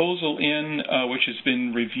a proposal in which has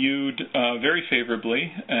been reviewed very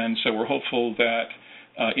favorably, and so we're hopeful that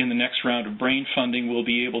in the next round of brain funding we'll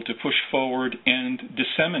be able to push forward and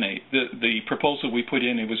disseminate. The proposal we put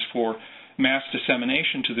in, it was for mass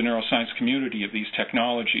dissemination to the neuroscience community of these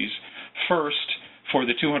technologies. First, for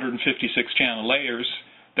the 256 channel layers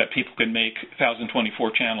that people can make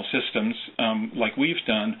 1024 channel systems like we've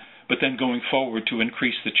done, but then going forward to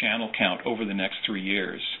increase the channel count over the next 3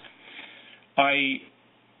 years.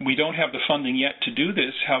 We don't have the funding yet to do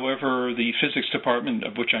this. However, the physics department,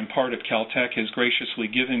 of which I'm part of CalTech, has graciously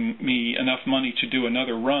given me enough money to do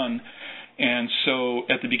another run. And so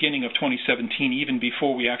at the beginning of 2017, even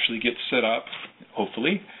before we actually get set up,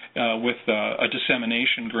 hopefully, with a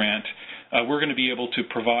dissemination grant, we're going to be able to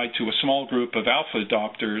provide to a small group of alpha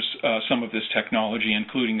adopters some of this technology,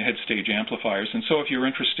 including the head stage amplifiers. And so if you're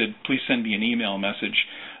interested, please send me an email message,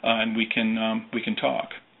 and we can talk.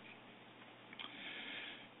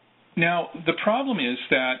 Now, the problem is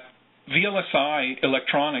that VLSI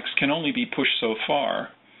electronics can only be pushed so far,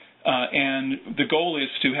 and the goal is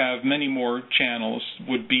to have many more channels,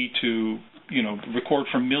 would be to record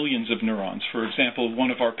from millions of neurons. For example,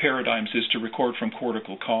 one of our paradigms is to record from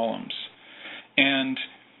cortical columns. And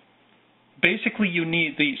basically you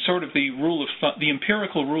need the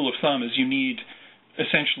empirical rule of thumb is you need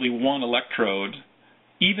essentially one electrode,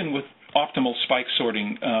 even with optimal spike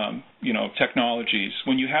sorting technologies.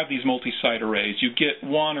 When you have these multi-site arrays, you get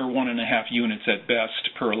 1 or 1.5 units at best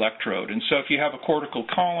per electrode. And so if you have a cortical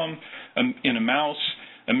column in a mouse,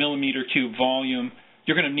 a millimeter cube volume,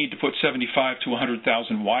 you're going to need to put 75 to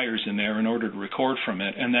 100,000 wires in there in order to record from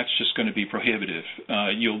it, and that's just going to be prohibitive.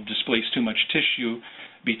 You'll displace too much tissue,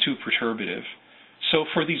 be too perturbative. So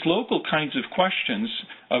for these local kinds of questions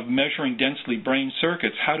of measuring densely brain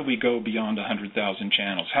circuits, how do we go beyond 100,000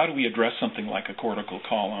 channels? How do we address something like a cortical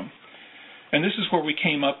column? And this is where we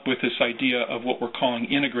came up with this idea of what we're calling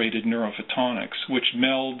integrated neurophotonics, which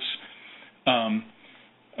melds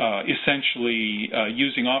essentially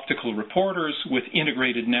using optical reporters with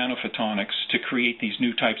integrated nanophotonics to create these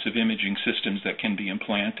new types of imaging systems that can be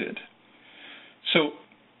implanted. So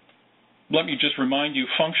let me just remind you,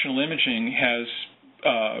 functional imaging has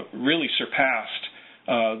really surpassed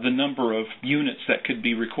the number of units that could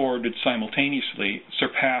be recorded simultaneously,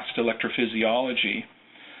 surpassed electrophysiology.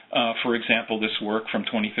 For example, this work from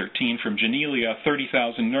 2013 from Janelia,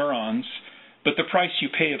 30,000 neurons. But the price you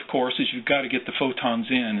pay, of course, is you've got to get the photons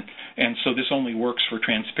in, and so this only works for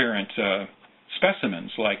transparent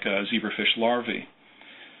specimens like zebrafish larvae.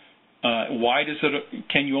 Why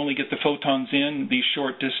can you only get the photons in these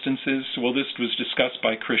short distances? Well, this was discussed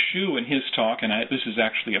by Chris Xu in his talk, and this is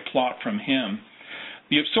actually a plot from him.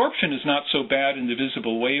 The absorption is not so bad in the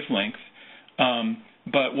visible wavelength,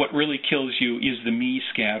 but what really kills you is the me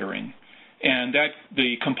scattering. And that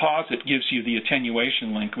the composite gives you the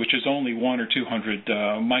attenuation link, which is only 100 or 200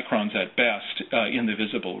 microns at best in the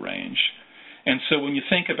visible range. And so when you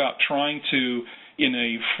think about trying to, in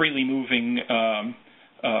a freely moving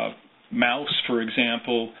mouse, for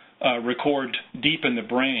example, record deep in the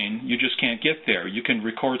brain, you just can't get there. You can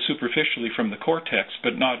record superficially from the cortex,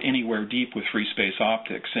 but not anywhere deep with free space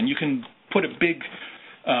optics. And you can put a big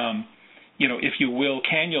if you will,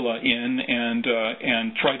 cannula in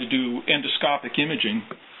and try to do endoscopic imaging.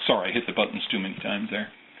 Sorry, I hit the buttons too many times there.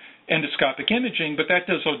 Endoscopic imaging, but that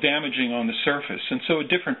does damaging on the surface, and so a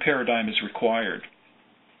different paradigm is required.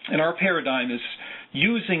 And our paradigm is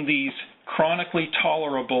using these chronically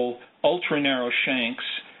tolerable ultra-narrow shanks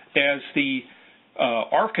as the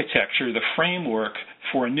architecture, the framework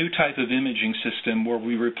for a new type of imaging system where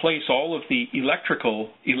we replace all of the electrical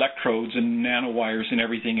electrodes and nanowires and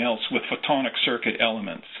everything else with photonic circuit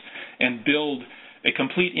elements and build a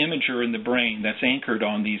complete imager in the brain that's anchored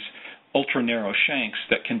on these ultra-narrow shanks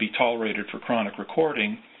that can be tolerated for chronic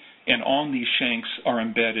recording, and on these shanks are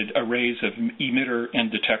embedded arrays of emitter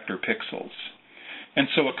and detector pixels. And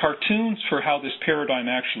so a cartoon for how this paradigm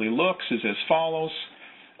actually looks is as follows.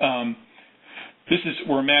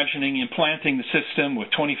 We're imagining implanting the system with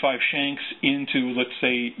 25 shanks into, let's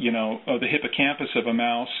say, the hippocampus of a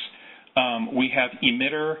mouse. We have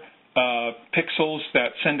emitter pixels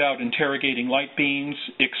that send out interrogating light beams,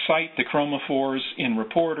 excite the chromophores in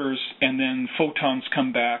reporters, and then photons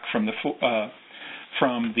come back from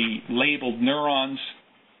the labeled neurons,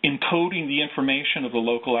 encoding the information of the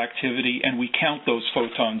local activity, and we count those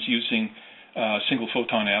photons using single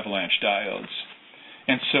photon avalanche diodes.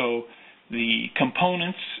 And so the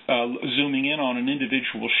components, zooming in on an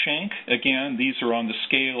individual shank, again, these are on the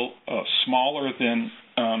scale smaller than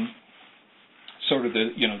sort of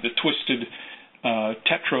the twisted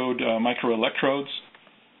tetrode microelectrodes,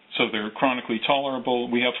 so they're chronically tolerable.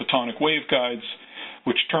 We have photonic waveguides,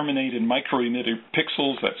 which terminate in microemitter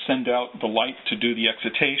pixels that send out the light to do the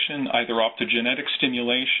excitation, either optogenetic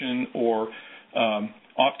stimulation or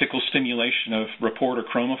optical stimulation of reporter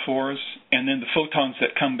chromophores. And then the photons that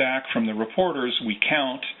come back from the reporters we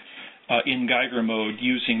count in Geiger mode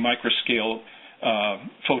using microscale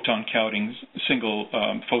photon counting single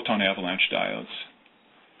photon avalanche diodes.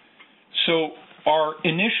 So our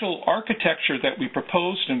initial architecture that we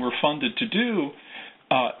proposed and were funded to do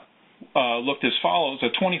looked as follows: a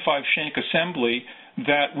 25 shank assembly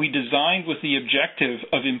that we designed with the objective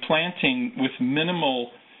of implanting with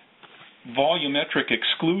minimal volumetric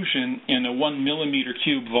exclusion in a 1 millimeter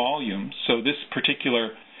cube volume. So this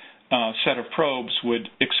particular set of probes would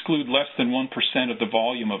exclude less than 1% of the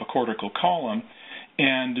volume of a cortical column,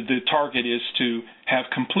 and the target is to have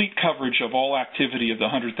complete coverage of all activity of the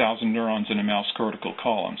 100,000 neurons in a mouse cortical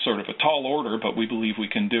column. Sort of a tall order, but we believe we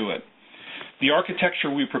can do it. The architecture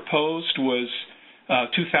we proposed was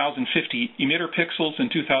 2,050 emitter pixels and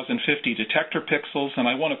 2,050 detector pixels, and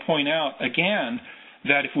I want to point out again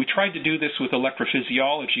that if we tried to do this with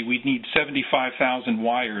electrophysiology, we'd need 75,000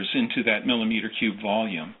 wires into that millimeter cube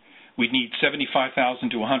volume. We'd need 75,000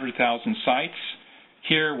 to 100,000 sites.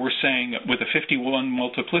 Here we're saying with a 51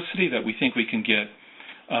 multiplicity that we think we can get,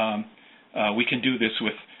 we can do this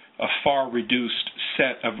with a far reduced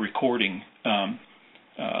set of recording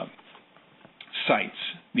sites,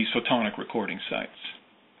 these photonic recording sites.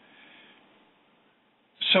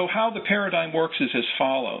 So how the paradigm works is as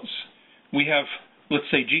follows. We have, let's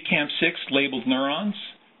say, GCAM6 labeled neurons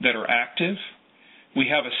that are active. We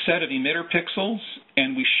have a set of emitter pixels,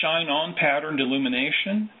 and we shine on patterned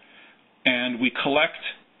illumination, and we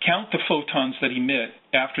count the photons that emit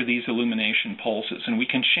after these illumination pulses. And we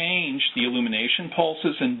can change the illumination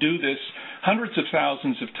pulses and do this hundreds of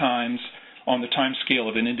thousands of times on the time scale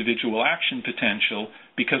of an individual action potential,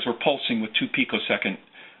 because we're pulsing with 2 picosecond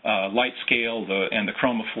light scale, and the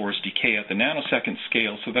chromophores decay at the nanosecond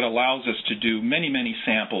scale, so that allows us to do many, many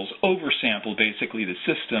samples, oversample basically the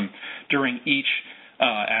system during each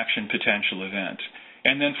action potential event.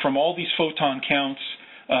 And then from all these photon counts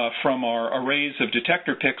from our arrays of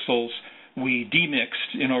detector pixels, we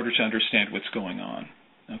demixed in order to understand what's going on.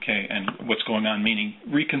 Okay, and what's going on meaning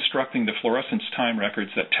reconstructing the fluorescence time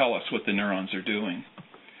records that tell us what the neurons are doing.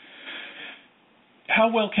 How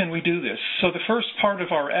well can we do this? So the first part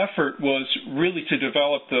of our effort was really to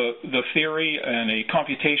develop the theory and a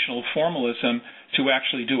computational formalism to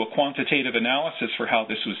actually do a quantitative analysis for how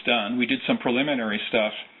this was done. We did some preliminary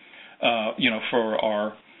stuff, for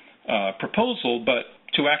our proposal, but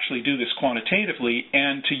to actually do this quantitatively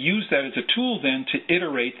and to use that as a tool then to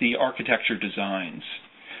iterate the architecture designs.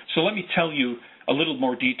 So let me tell you a little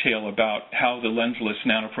more detail about how the lensless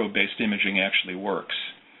nanoprobe-based imaging actually works.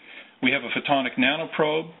 We have a photonic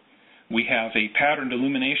nanoprobe. We have a patterned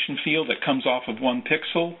illumination field that comes off of 1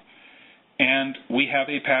 pixel. And we have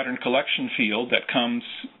a pattern collection field that comes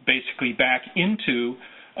basically back into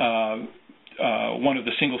one of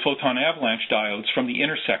the single photon avalanche diodes from the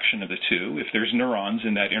intersection of the two, if there's neurons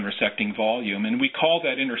in that intersecting volume. And we call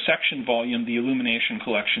that intersection volume the illumination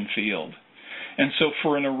collection field. And so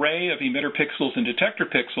for an array of emitter pixels and detector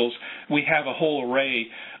pixels, we have a whole array,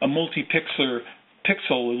 a multi-pixel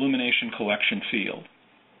illumination collection field.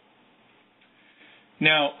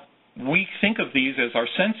 Now, we think of these as our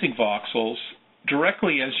sensing voxels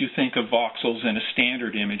directly as you think of voxels in a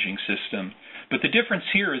standard imaging system. But the difference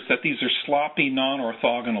here is that these are sloppy,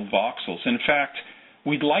 non-orthogonal voxels. In fact,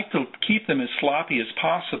 we'd like to keep them as sloppy as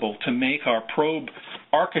possible to make our probe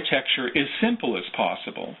architecture as simple as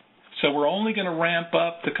possible. So we're only going to ramp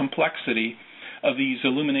up the complexity of these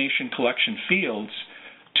illumination collection fields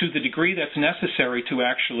to the degree that's necessary to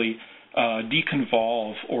actually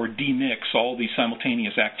deconvolve or demix all the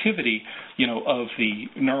simultaneous activity, of the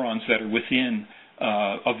neurons that are within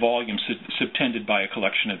a volume subtended by a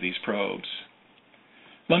collection of these probes.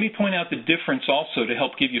 Let me point out the difference also to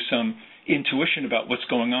help give you some intuition about what's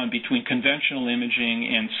going on between conventional imaging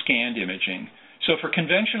and scanned imaging. So for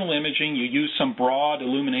conventional imaging, you use some broad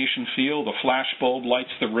illumination field, a flash bulb lights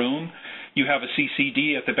the room. You have a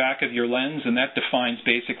CCD at the back of your lens, and that defines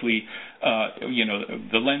basically,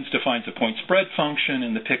 the lens defines a point spread function,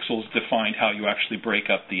 and the pixels define how you actually break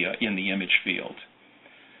up in the image field.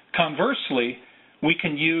 Conversely, we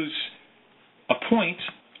can use a point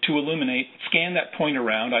to illuminate, scan that point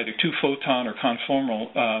around, either 2-photon or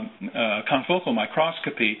confocal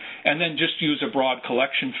microscopy, and then just use a broad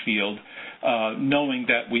collection field, knowing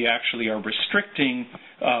that we actually are restricting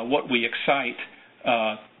what we excite,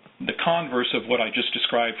 the converse of what I just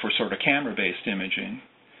described for sort of camera-based imaging.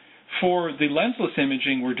 For the lensless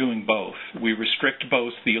imaging, we're doing both. We restrict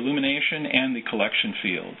both the illumination and the collection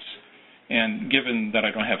fields. And given that I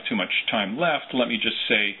don't have too much time left, let me just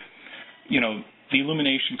say, the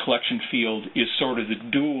illumination collection field is sort of the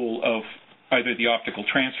dual of either the optical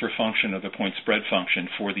transfer function or the point spread function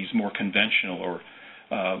for these more conventional or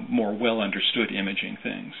more well-understood imaging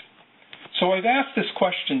things. So I've asked this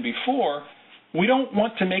question before. We don't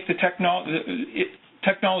want to make the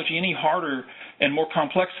technology any harder and more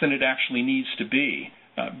complex than it actually needs to be,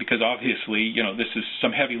 because obviously, this is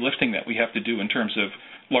some heavy lifting that we have to do in terms of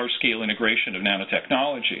large-scale integration of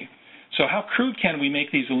nanotechnology. So how crude can we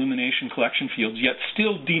make these illumination collection fields yet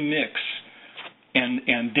still demix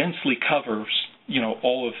and densely cover,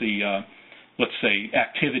 all of the, let's say,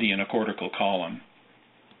 activity in a cortical column?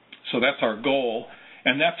 So that's our goal.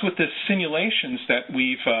 And that's what the simulations that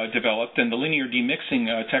we've developed and the linear demixing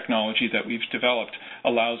technology that we've developed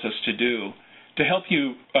allows us to do. To help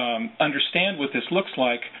you understand what this looks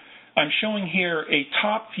like, I'm showing here a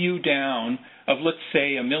top view down of, let's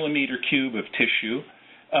say, a millimeter cube of tissue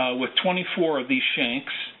with 24 of these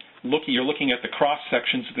shanks. You're looking at the cross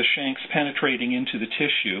sections of the shanks penetrating into the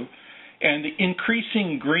tissue. And the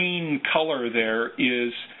increasing green color there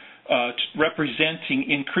is representing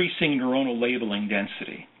increasing neuronal labeling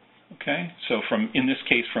density. Okay, so in this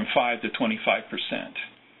case, from 5 to 25%.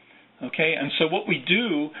 Okay, and so what we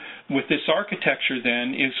do with this architecture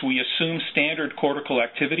then is we assume standard cortical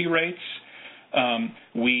activity rates.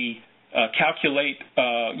 We calculate,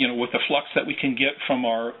 with the flux that we can get from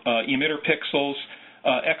our emitter pixels,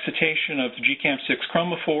 excitation of GCAM6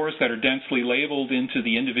 chromophores that are densely labeled into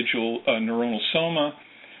the individual neuronal soma.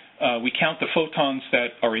 We count the photons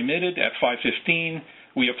that are emitted at 515.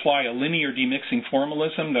 We apply a linear demixing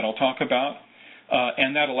formalism that I'll talk about,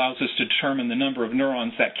 and that allows us to determine the number of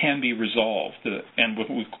neurons that can be resolved, and what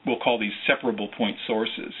we'll call these separable point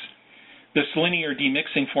sources. This linear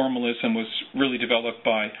demixing formalism was really developed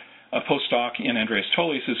by a postdoc in Andreas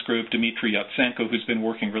Tolias' group, Dmitry Yatsenko, who's been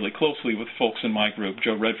working really closely with folks in my group,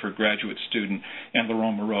 Joe Redford, graduate student, and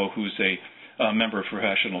Laurent Moreau, who's a member of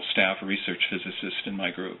professional staff, a research physicist in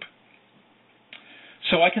my group.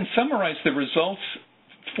 So I can summarize the results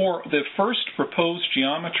for the first proposed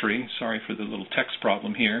geometry, sorry for the little text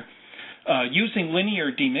problem here, using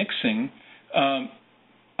linear demixing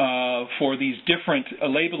for these different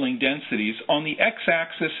labeling densities on the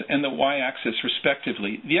x-axis and the y-axis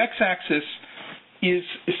respectively. The x-axis is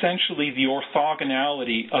essentially the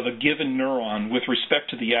orthogonality of a given neuron with respect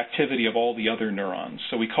to the activity of all the other neurons.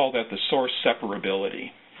 So we call that the source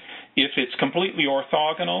separability. If it's completely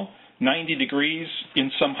orthogonal, 90 degrees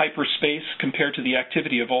in some hyperspace compared to the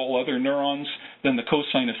activity of all other neurons, then the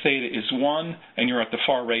cosine of theta is 1, and you're at the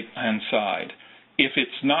far right-hand side. If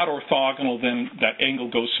it's not orthogonal, then that angle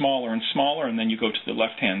goes smaller and smaller, and then you go to the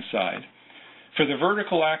left-hand side. For the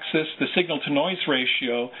vertical axis, the signal-to-noise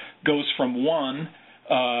ratio goes from 1.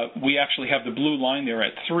 We actually have the blue line there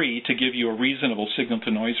at 3 to give you a reasonable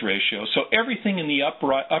signal-to-noise ratio. So everything in the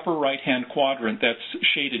upper right-hand quadrant that's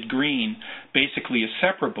shaded green basically is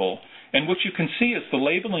separable. And what you can see is the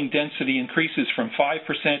labeling density increases from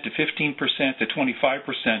 5% to 15% to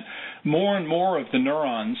 25%. More and more of the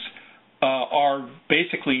neurons are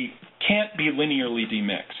basically can't be linearly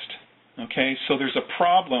demixed. Okay, so there's a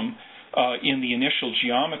problem in the initial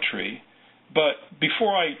geometry. But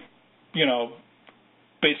before I,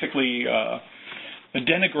 basically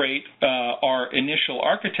denigrate our initial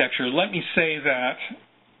architecture, let me say that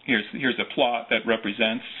here's a plot that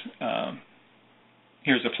represents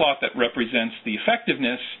the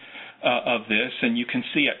effectiveness of this, and you can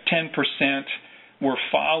see at 10% we're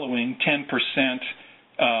following 10%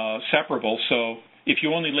 separable. So if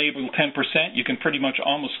you only label 10%, you can pretty much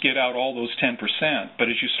almost get out all those 10%. But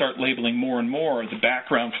as you start labeling more and more, the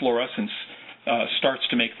background fluorescence starts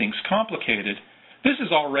to make things complicated. This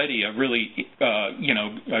is already a really,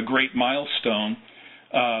 a great milestone.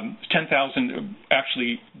 10,000,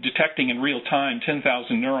 actually detecting in real time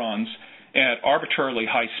 10,000 neurons at arbitrarily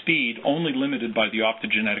high speed, only limited by the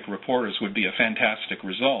optogenetic reporters, would be a fantastic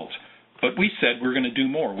result. But we said we're going to do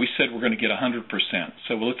more. We said we're going to get 100%.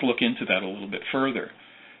 So let's look into that a little bit further.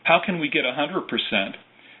 How can we get 100%?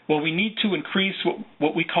 Well, we need to increase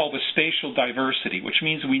what we call the spatial diversity, which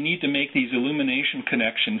means we need to make these illumination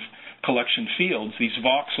collection fields, these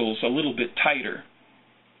voxels, a little bit tighter.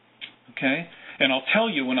 Okay? And I'll tell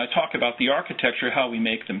you when I talk about the architecture how we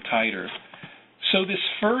make them tighter. So this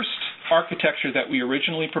first architecture that we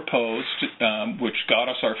originally proposed, which got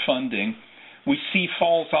us our funding, we see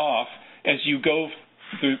falls off as you go.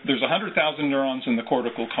 There's 100,000 neurons in the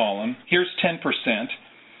cortical column. Here's 10%.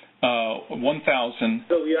 1,000.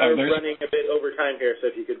 So we are running a bit over time here, so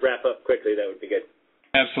if you could wrap up quickly, that would be good.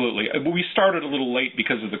 Absolutely. We started a little late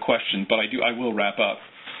because of the question, but I will wrap up.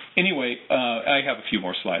 Anyway, I have a few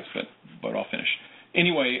more slides, but I'll finish.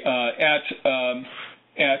 Anyway, at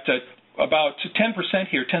about 10%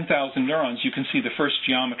 here, 10,000 neurons, you can see the first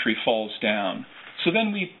geometry falls down. So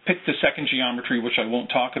then we picked the second geometry, which I won't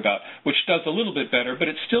talk about, which does a little bit better, but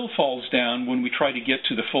it still falls down when we try to get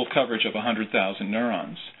to the full coverage of 100,000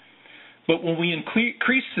 neurons. But when we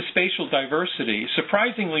increase the spatial diversity,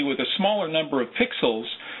 surprisingly with a smaller number of pixels,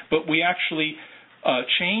 but we actually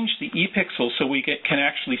change the e-pixel so we can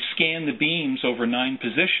actually scan the beams over 9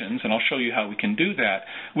 positions, and I'll show you how we can do that,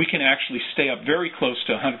 we can actually stay up very close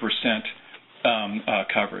to 100%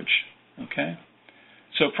 coverage. Okay?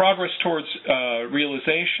 So progress towards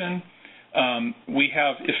realization. We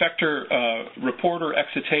have effector reporter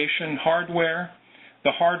excitation hardware.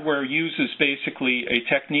 The hardware uses basically a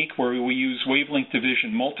technique where we use wavelength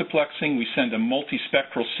division multiplexing. We send a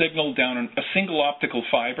multispectral signal down a single optical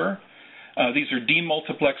fiber. These are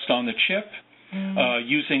demultiplexed on the chip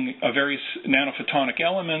using various nanophotonic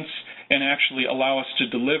elements and actually allow us to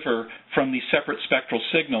deliver from these separate spectral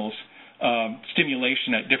signals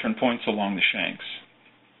stimulation at different points along the shanks.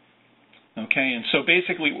 Okay, and so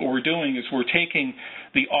basically what we're doing is we're taking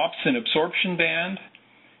the opsin absorption band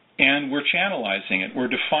and we're channelizing it. We're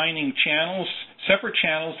defining channels, separate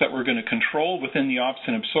channels that we're going to control within the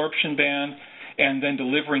opsin absorption band, and then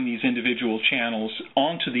delivering these individual channels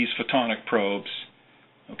onto these photonic probes,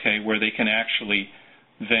 okay, where they can actually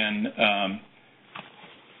then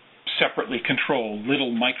separately control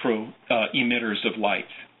little micro emitters of light.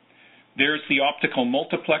 There's the optical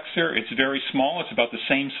multiplexer. It's very small. It's about the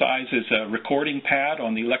same size as a recording pad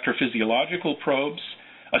on the electrophysiological probes,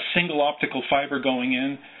 a single optical fiber going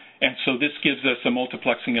in, and so this gives us a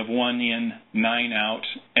multiplexing of 1 in, 9 out,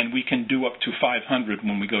 and we can do up to 500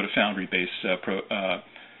 when we go to foundry-based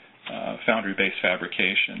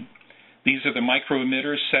fabrication. These are the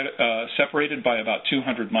micro-emitters separated by about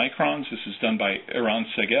 200 microns. This is done by Eran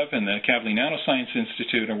Segev in the Kavli Nanoscience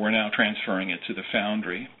Institute, and we're now transferring it to the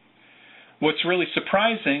foundry. What's really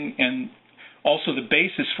surprising, and also the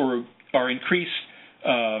basis for our increased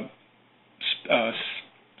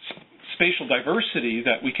spatial diversity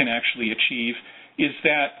that we can actually achieve, is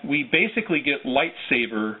that we basically get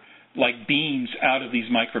lightsaber-like beams out of these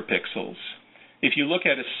micropixels. If you look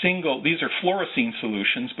at a single, these are fluorescein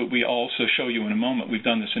solutions, but we also show you in a moment, we've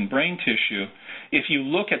done this in brain tissue. If you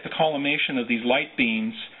look at the collimation of these light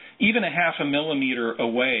beams, even a 0.5 millimeter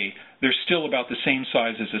away, they're still about the same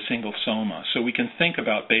size as a single soma. So we can think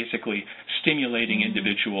about basically stimulating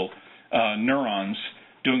individual neurons,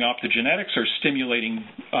 doing optogenetics, or stimulating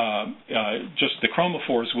just the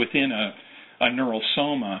chromophores within a neural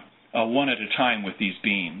soma one at a time with these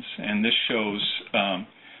beams. And this shows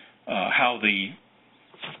how the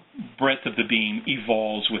breadth of the beam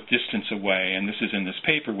evolves with distance away. And this is in this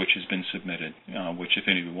paper which has been submitted, which if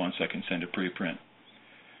anybody wants, I can send a preprint.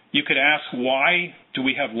 You could ask, why do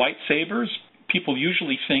we have light sabers? People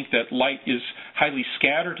usually think that light is highly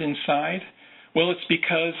scattered inside. Well, it's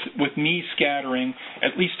because with me scattering,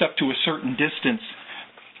 at least up to a certain distance,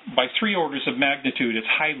 by 3 orders of magnitude, it's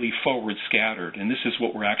highly forward scattered. And this is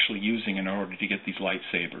what we're actually using in order to get these light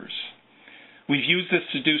sabers. We've used this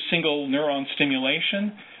to do single neuron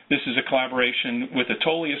stimulation. This is a collaboration with the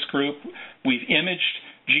Tolius group. We've imaged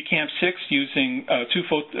GCAMP6 using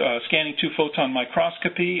scanning 2-photon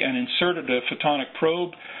microscopy and inserted a photonic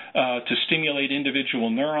probe to stimulate individual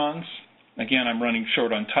neurons. Again, I'm running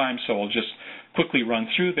short on time, so I'll just quickly run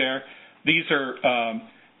through there. These are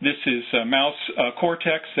this is mouse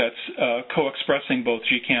cortex that's co-expressing both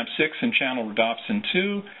GCAMP6 and channel rhodopsin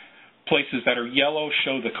 2. Places that are yellow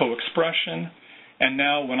show the co-expression. And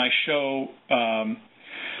now when I show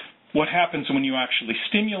what happens when you actually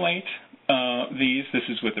stimulate these, this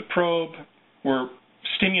is with a probe, we're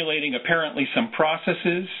stimulating apparently some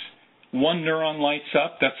processes. One neuron lights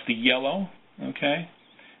up, that's the yellow, okay?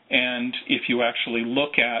 And if you actually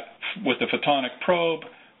look at, with the photonic probe,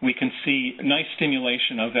 we can see nice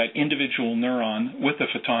stimulation of that individual neuron with the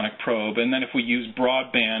photonic probe. And then if we use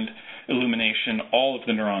broadband illumination, all of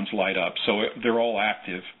the neurons light up. So they're all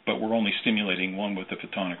active, but we're only stimulating one with the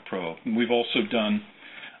photonic probe. And we've also done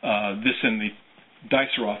this in the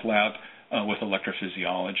Diceroth lab with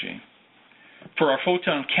electrophysiology. For our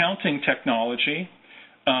photon counting technology,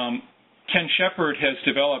 Ken Shepard has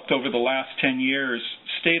developed over the last 10 years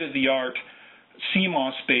state-of-the-art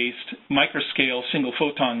CMOS-based microscale single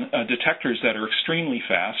photon detectors that are extremely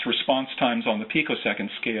fast, response times on the picosecond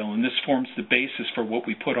scale, and this forms the basis for what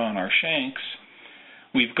we put on our shanks.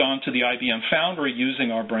 We've gone to the IBM Foundry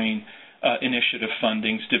using our Brain Initiative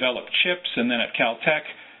fundings, developed chips, and then at CalTech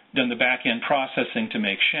done the back-end processing to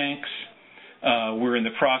make shanks. We're in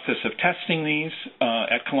the process of testing these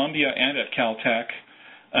at Columbia and at CalTech,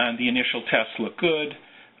 and the initial tests look good.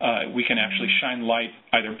 we can actually shine light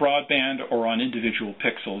either broadband or on individual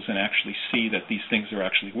pixels and actually see that these things are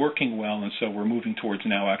actually working well. And so we're moving towards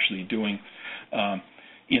now actually doing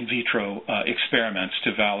in vitro experiments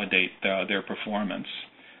to validate their performance.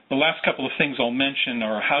 The last couple of things I'll mention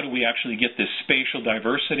are how do we actually get this spatial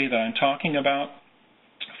diversity that I'm talking about.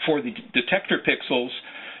 For the detector pixels,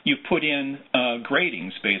 you put in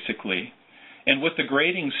gratings, basically. And what the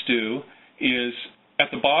gratings do is, at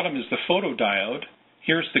the bottom is the photodiode.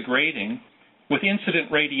 Here's the grating. With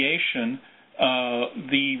incident radiation,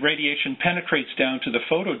 the radiation penetrates down to the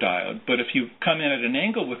photodiode, but if you come in at an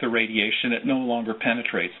angle with the radiation, it no longer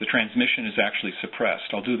penetrates. The transmission is actually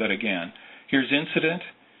suppressed. I'll do that again. Here's incident,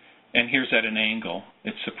 and here's at an angle.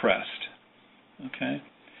 It's suppressed. Okay?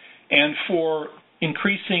 And for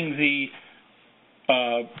increasing the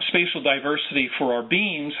spatial diversity for our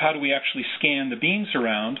beams, how do we actually scan the beams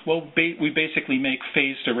around? Well, we basically make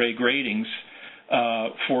phased array gratings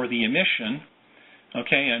for the emission.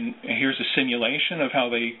 Okay, and here's a simulation of how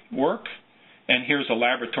they work, and here's a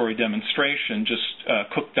laboratory demonstration just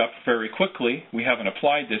cooked up very quickly. We haven't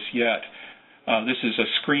applied this yet. This is a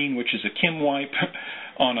screen which is a Kim wipe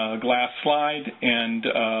on a glass slide, and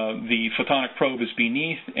the photonic probe is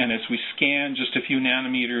beneath, and as we scan just a few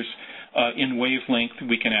nanometers in wavelength,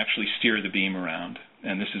 we can actually steer the beam around.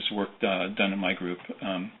 And this is work done in my group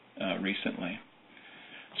recently.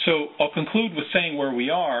 So I'll conclude with saying where we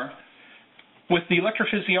are. With the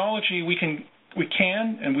electrophysiology, we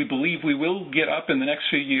can, and we believe we will get up in the next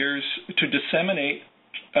few years to disseminate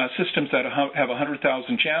systems that have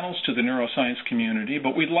 100,000 channels to the neuroscience community,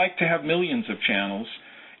 but we'd like to have millions of channels.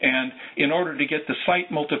 And in order to get the site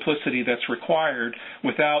multiplicity that's required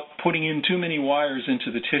without putting in too many wires into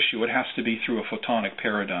the tissue, it has to be through a photonic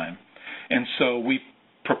paradigm. And so we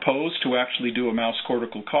propose to actually do a mouse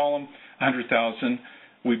cortical column, 100,000.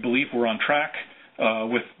 We believe we're on track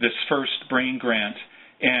with this first brain grant.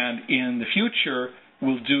 And in the future,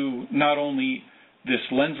 we'll do not only this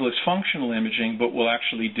lensless functional imaging, but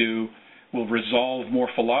we'll resolve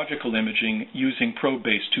morphological imaging using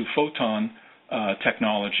probe-based two-photon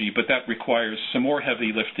technology, but that requires some more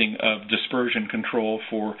heavy lifting of dispersion control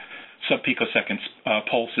for sub-picosecond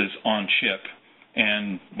pulses on chip.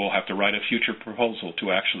 And we'll have to write a future proposal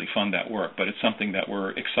to actually fund that work, but it's something that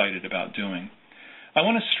we're excited about doing. I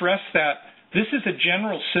want to stress that this is a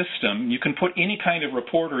general system. You can put any kind of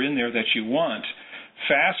reporter in there that you want.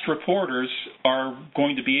 Fast reporters are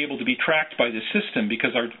going to be able to be tracked by this system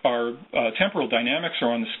because our temporal dynamics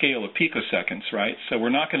are on the scale of picoseconds, right? So we're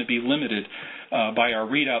not going to be limited by our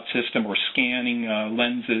readout system or scanning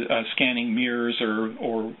lenses, scanning mirrors,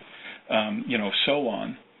 or so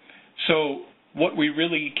on. So what we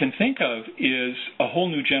really can think of is a whole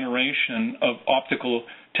new generation of optical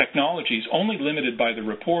technologies, only limited by the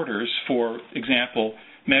reporters. For example,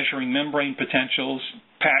 measuring membrane potentials,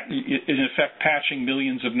 in effect patching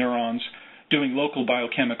millions of neurons, doing local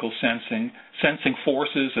biochemical sensing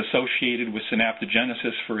forces associated with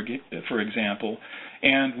synaptogenesis, for example,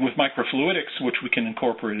 and with microfluidics, which we can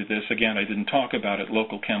incorporate into this. Again, I didn't talk about it,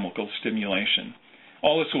 local chemical stimulation.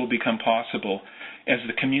 All this will become possible as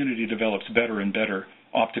the community develops better and better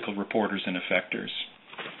optical reporters and effectors.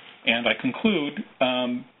 And I conclude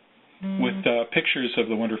with pictures of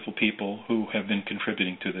the wonderful people who have been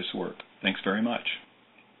contributing to this work. Thanks very much.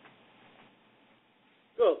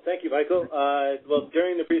 Cool. Thank you, Michael. Well,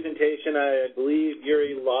 during the presentation, I believe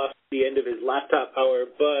Yuri lost the end of his laptop power,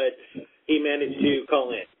 but he managed to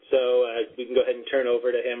call in. So we can go ahead and turn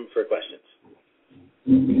over to him for questions.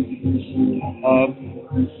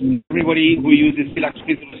 Everybody who uses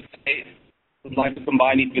electrophysiology would like to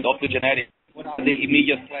combine it with optogenetics. What are the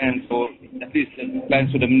immediate plans, or at least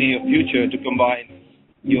plans for the near future, to combine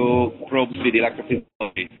your probes with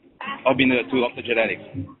electrophysiology, or to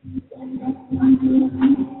optogenetics?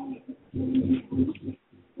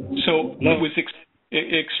 So it was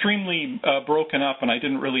extremely broken up, and I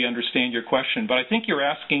didn't really understand your question, but I think you're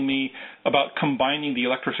asking me about combining the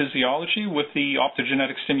electrophysiology with the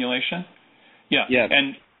optogenetic stimulation? Yeah. Yes.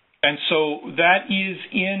 And so that is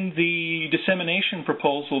in the dissemination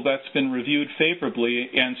proposal that's been reviewed favorably,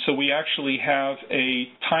 and so we actually have a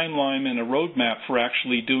timeline and a roadmap for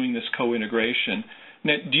actually doing this co-integration.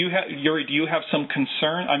 Now, Yuri, do you have some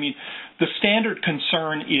concern? I mean, the standard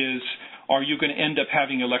concern is, are you going to end up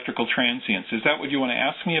having electrical transients? Is that what you want to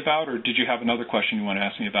ask me about, or did you have another question you want to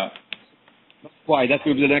ask me about? Why? That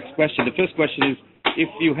will be the next question. The first question is, if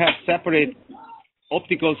you have separate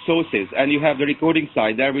optical sources and you have the recording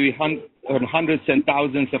side, there will be hundreds and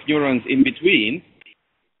thousands of neurons in between.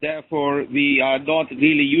 Therefore, we are not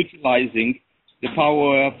really utilizing the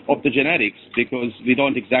power of optogenetics because we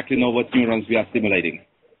don't exactly know what neurons we are stimulating.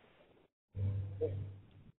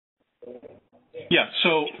 Yeah.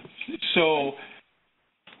 So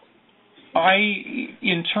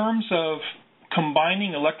in terms of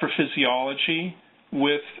combining electrophysiology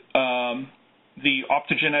with the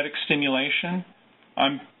optogenetic stimulation,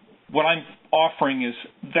 what I'm offering is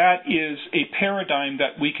that is a paradigm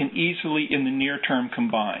that we can easily in the near term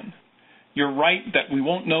combine. You're right that we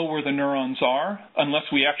won't know where the neurons are unless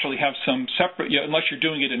we actually have some separate, unless you're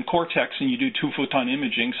doing it in cortex and you do 2-photon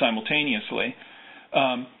imaging simultaneously.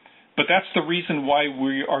 But that's the reason why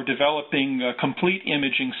we are developing a complete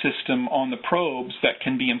imaging system on the probes that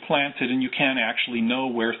can be implanted and you can actually know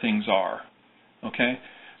where things are. Okay?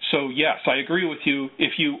 So yes, I agree with you.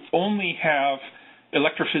 If you only have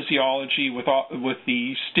electrophysiology with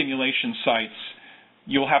the stimulation sites,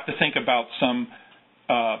 you'll have to think about some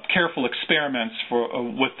careful experiments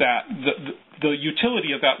with that. The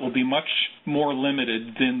utility of that will be much more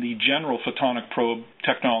limited than the general photonic probe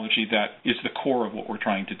technology that is the core of what we're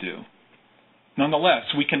trying to do. Nonetheless,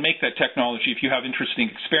 we can make that technology if you have interesting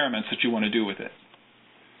experiments that you want to do with it.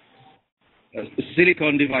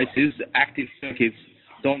 Silicon devices, active circuits,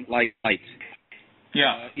 don't like light.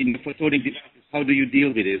 Yeah. In the photonic devices, how do you deal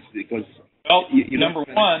with this? Because number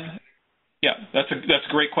one, yeah, that's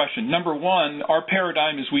a great question. Number one, our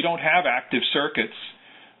paradigm is we don't have active circuits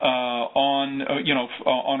on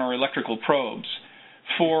our electrical probes.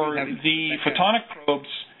 For the photonic probes,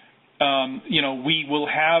 we will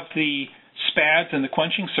have the SPADs and the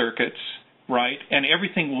quenching circuits, right? And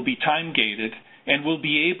everything will be time gated, and we'll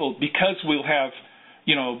be able, because we'll have,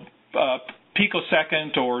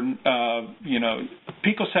 picosecond or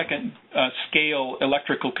picosecond scale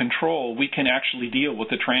electrical control, we can actually deal with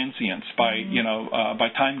the transients by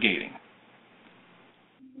time gating.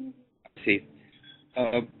 I see.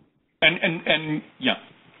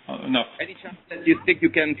 Enough. Any chance that you think you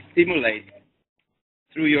can stimulate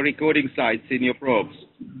through your recording sites in your probes?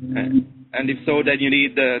 And if so, then you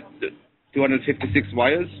need the 256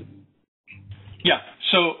 wires? Yeah.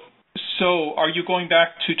 So are you going back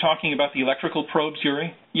to talking about the electrical probes,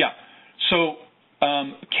 Yuri? Yeah. So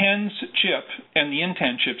Ken's chip and the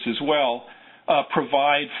Inten chips as well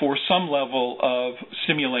provide for some level of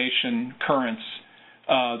stimulation currents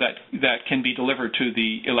that can be delivered to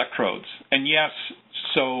the electrodes. And yes,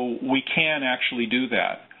 so we can actually do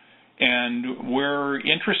that. And we're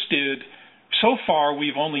interested, so far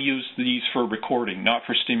we've only used these for recording, not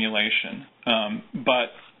for stimulation.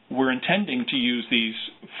 But we're intending to use these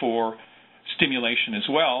for stimulation as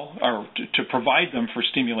well, or to provide them for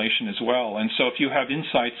stimulation as well. And so if you have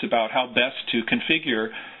insights about how best to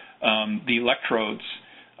configure the electrodes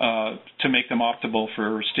to make them optimal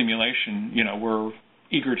for stimulation, we're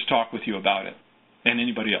eager to talk with you about it, and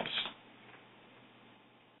anybody else.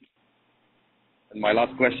 And my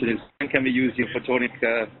last question is, when can we use your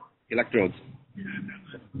photonic electrodes?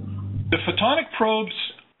 The photonic probes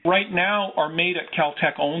right now are made at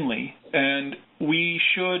CalTech only, and we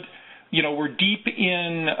should, we're deep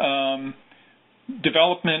in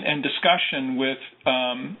development and discussion with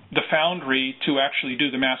the foundry to actually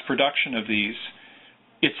do the mass production of these.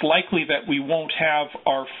 It's likely that we won't have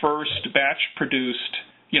our first batch-produced,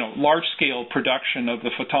 large-scale production of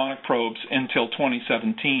the photonic probes until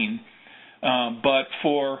 2017. But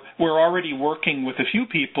we're already working with a few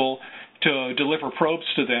people to deliver probes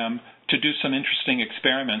to them to do some interesting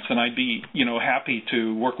experiments, and I'd be, happy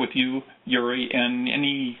to work with you, Yuri, and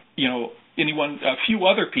anyone, a few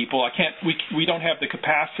other people. We don't have the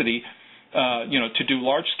capacity, to do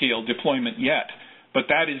large-scale deployment yet, but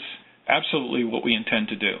that is absolutely what we intend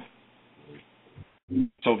to do.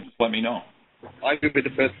 So let me know. I will be the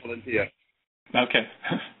first volunteer. Okay.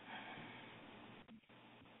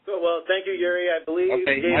 Cool. Well, thank you, Yuri. I believe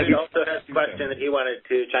David also has a question that he wanted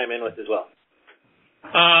to chime in with as well.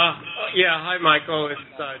 Hi, Michael. It's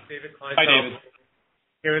David Kleinfeld. Hi, David.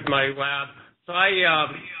 Here with my lab. So I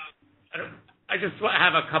just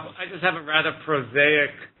have a rather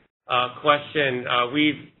prosaic question.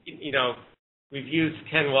 We've used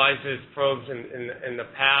Ken Wise's probes in the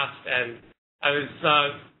past, and I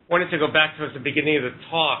wanted to go back to the beginning of the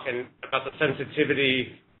talk and about the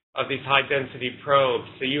sensitivity of these high-density probes.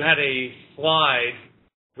 So you had a slide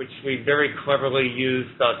which we very cleverly used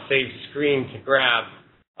Save Screen to grab,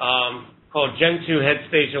 called Gen 2 Head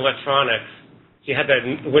Stage Electronics. So you had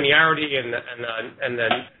the linearity and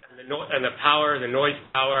the power, the noise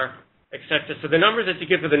power, etc. So the numbers that you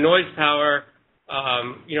give for the noise power,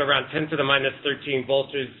 around 10 to the minus 13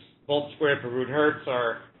 volts squared per root hertz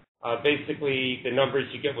are basically the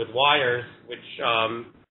numbers you get with wires, which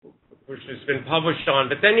has been published on.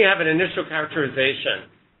 But then you have an initial characterization.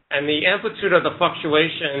 And the amplitude of the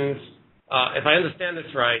fluctuations, if I understand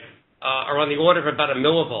this right, are on the order of about a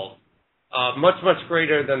millivolt. much, much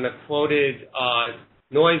greater than the quoted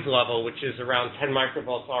noise level, which is around 10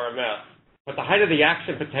 microvolts RMS. But the height of the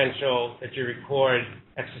action potential that you record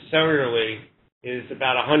extracellularly is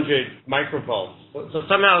about 100 microvolts. So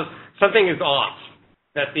somehow something is off.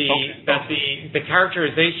 That the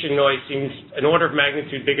characterization noise seems an order of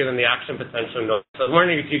magnitude bigger than the action potential noise. So I was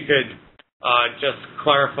wondering if you could just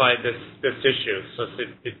clarify this issue, so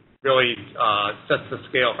it really sets the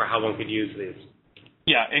scale for how one could use these.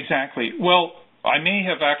 Yeah, exactly. Well, I may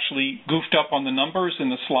have actually goofed up on the numbers in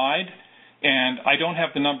the slide, and I don't have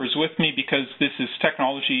the numbers with me because this is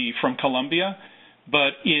technology from Columbia,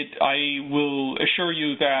 but I will assure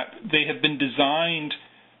you that they have been designed.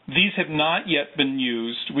 These have not yet been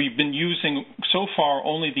used. We've been using, so far,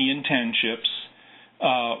 only the Inten chips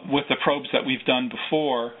with the probes that we've done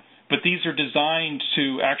before, but these are designed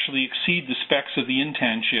to actually exceed the specs of the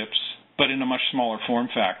Inten chips, but in a much smaller form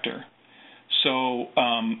factor. So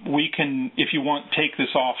we can, if you want, take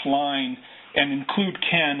this offline and include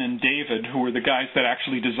Ken and David, who are the guys that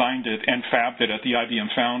actually designed it and fabbed it at the IBM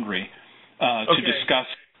Foundry, to discuss,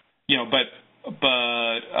 but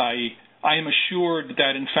I am assured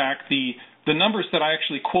that, in fact, the numbers that I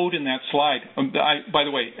actually quote in that slide, by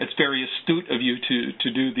the way, it's very astute of you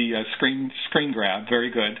to do the screen grab.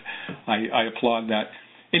 Very good. I applaud that.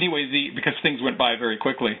 Anyway, because things went by very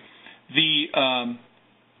quickly.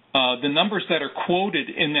 The numbers that are quoted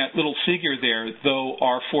in that little figure there, though,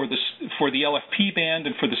 are for the LFP band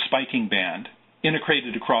and for the spiking band,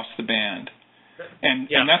 integrated across the band. And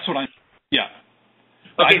that's what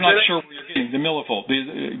Okay, I'm not sure where you're getting the millivolt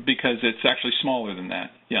because it's actually smaller than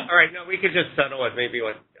that. Yeah. All right. No, we could just settle it maybe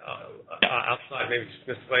outside, maybe just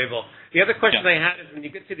mislabel. The other question I had is when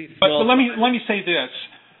you get to these small... But let me say this.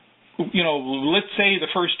 Let's say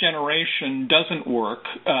the first generation doesn't work,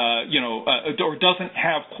 or doesn't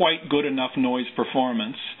have quite good enough noise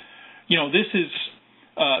performance. This is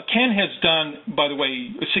Ken has done, by the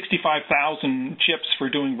way, 65,000 chips for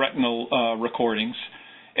doing retinal recordings.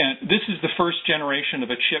 And this is the first generation of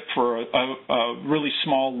a chip for a really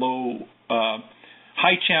small, low,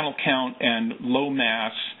 high channel count and low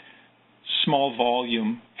mass, small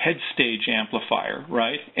volume head stage amplifier,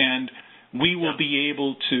 right? And we will be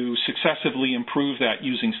able to successively improve that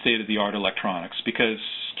using state-of-the-art electronics because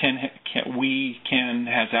Ken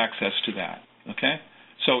has access to that, okay?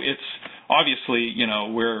 So it's obviously,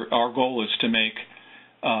 our goal is to make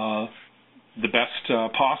the best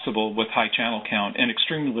possible with high channel count and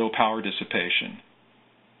extremely low power dissipation.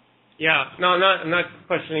 Yeah, no, I'm not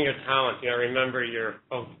questioning your talent. I remember your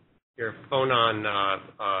phonon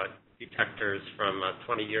detectors from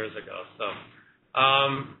 20 years ago. So,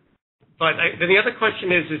 but then the other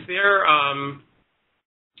question is there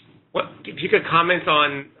if you could comment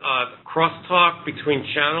on crosstalk between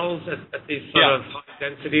channels at these sort of high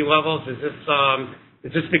density levels?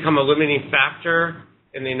 Does this become a limiting factor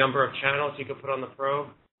in the number of channels you could put on the probe?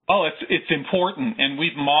 Oh, it's important, and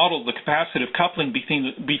we've modeled the capacitive coupling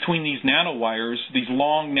between these nanowires, these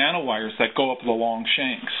long nanowires that go up the long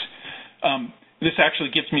shanks. This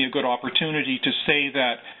actually gives me a good opportunity to say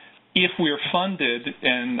that if we're funded,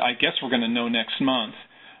 and I guess we're going to know next month,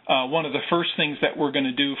 one of the first things that we're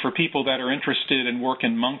going to do for people that are interested in work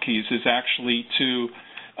in monkeys is actually to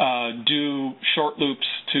do short loops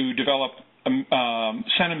to develop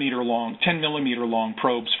centimeter long, 10 millimeter long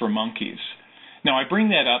probes for monkeys. Now, I bring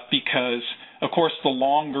that up because, of course, the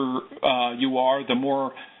longer you are, the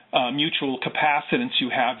more mutual capacitance you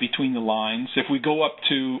have between the lines. If we go up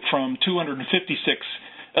from 256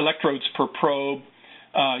 electrodes per probe,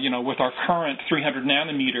 with our current 300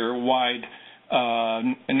 nanometer wide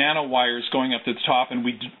nanowires going up to the top, and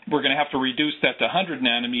we're going to have to reduce that to 100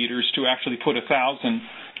 nanometers to actually put 1,000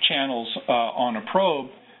 channels on a probe,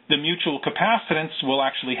 the mutual capacitance will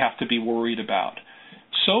actually have to be worried about.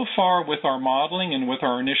 So far with our modeling and with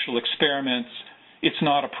our initial experiments, it's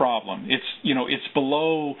not a problem. It's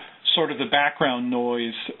below sort of the background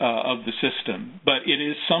noise of the system. But it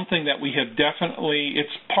is something that we have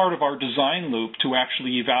it's part of our design loop to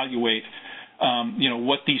actually evaluate,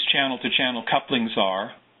 what these channel-to-channel couplings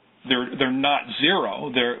are. They're not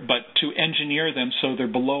zero, but to engineer them so they're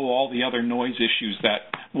below all the other noise issues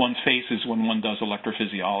that one faces when one does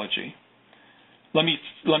electrophysiology. Let me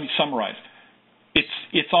summarize.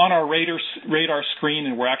 It's on our radar screen,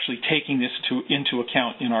 and we're actually taking this into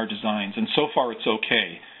account in our designs, and so far it's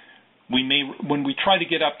okay. When we try to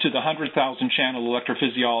get up to the 100,000 channel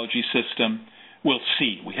electrophysiology system, we'll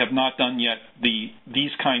see. We have not done yet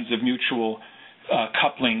these kinds of mutual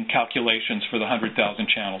coupling calculations for the 100,000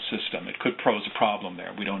 channel system. It could pose a problem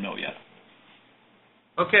there. We don't know yet.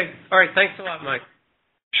 Okay. All right. Thanks a lot, Mike.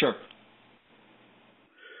 Sure.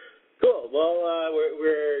 Cool. Well,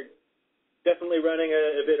 we're definitely running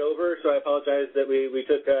a bit over, so I apologize that we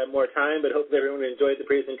took more time, but hopefully everyone enjoyed the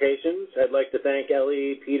presentations. I'd like to thank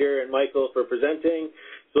Elly, Peter, and Michael for presenting,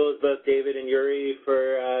 as well as both David and Yuri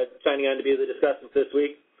for signing on to be the discussants this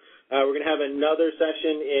week. We're going to have another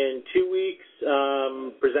session in 2 weeks.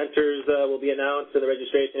 Presenters will be announced, and the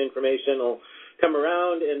registration information will come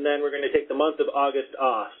around, and then we're going to take the month of August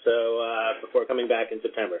off, so before coming back in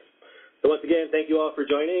September. So once again, thank you all for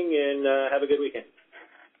joining, and have a good weekend.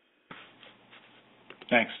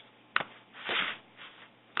 Thanks.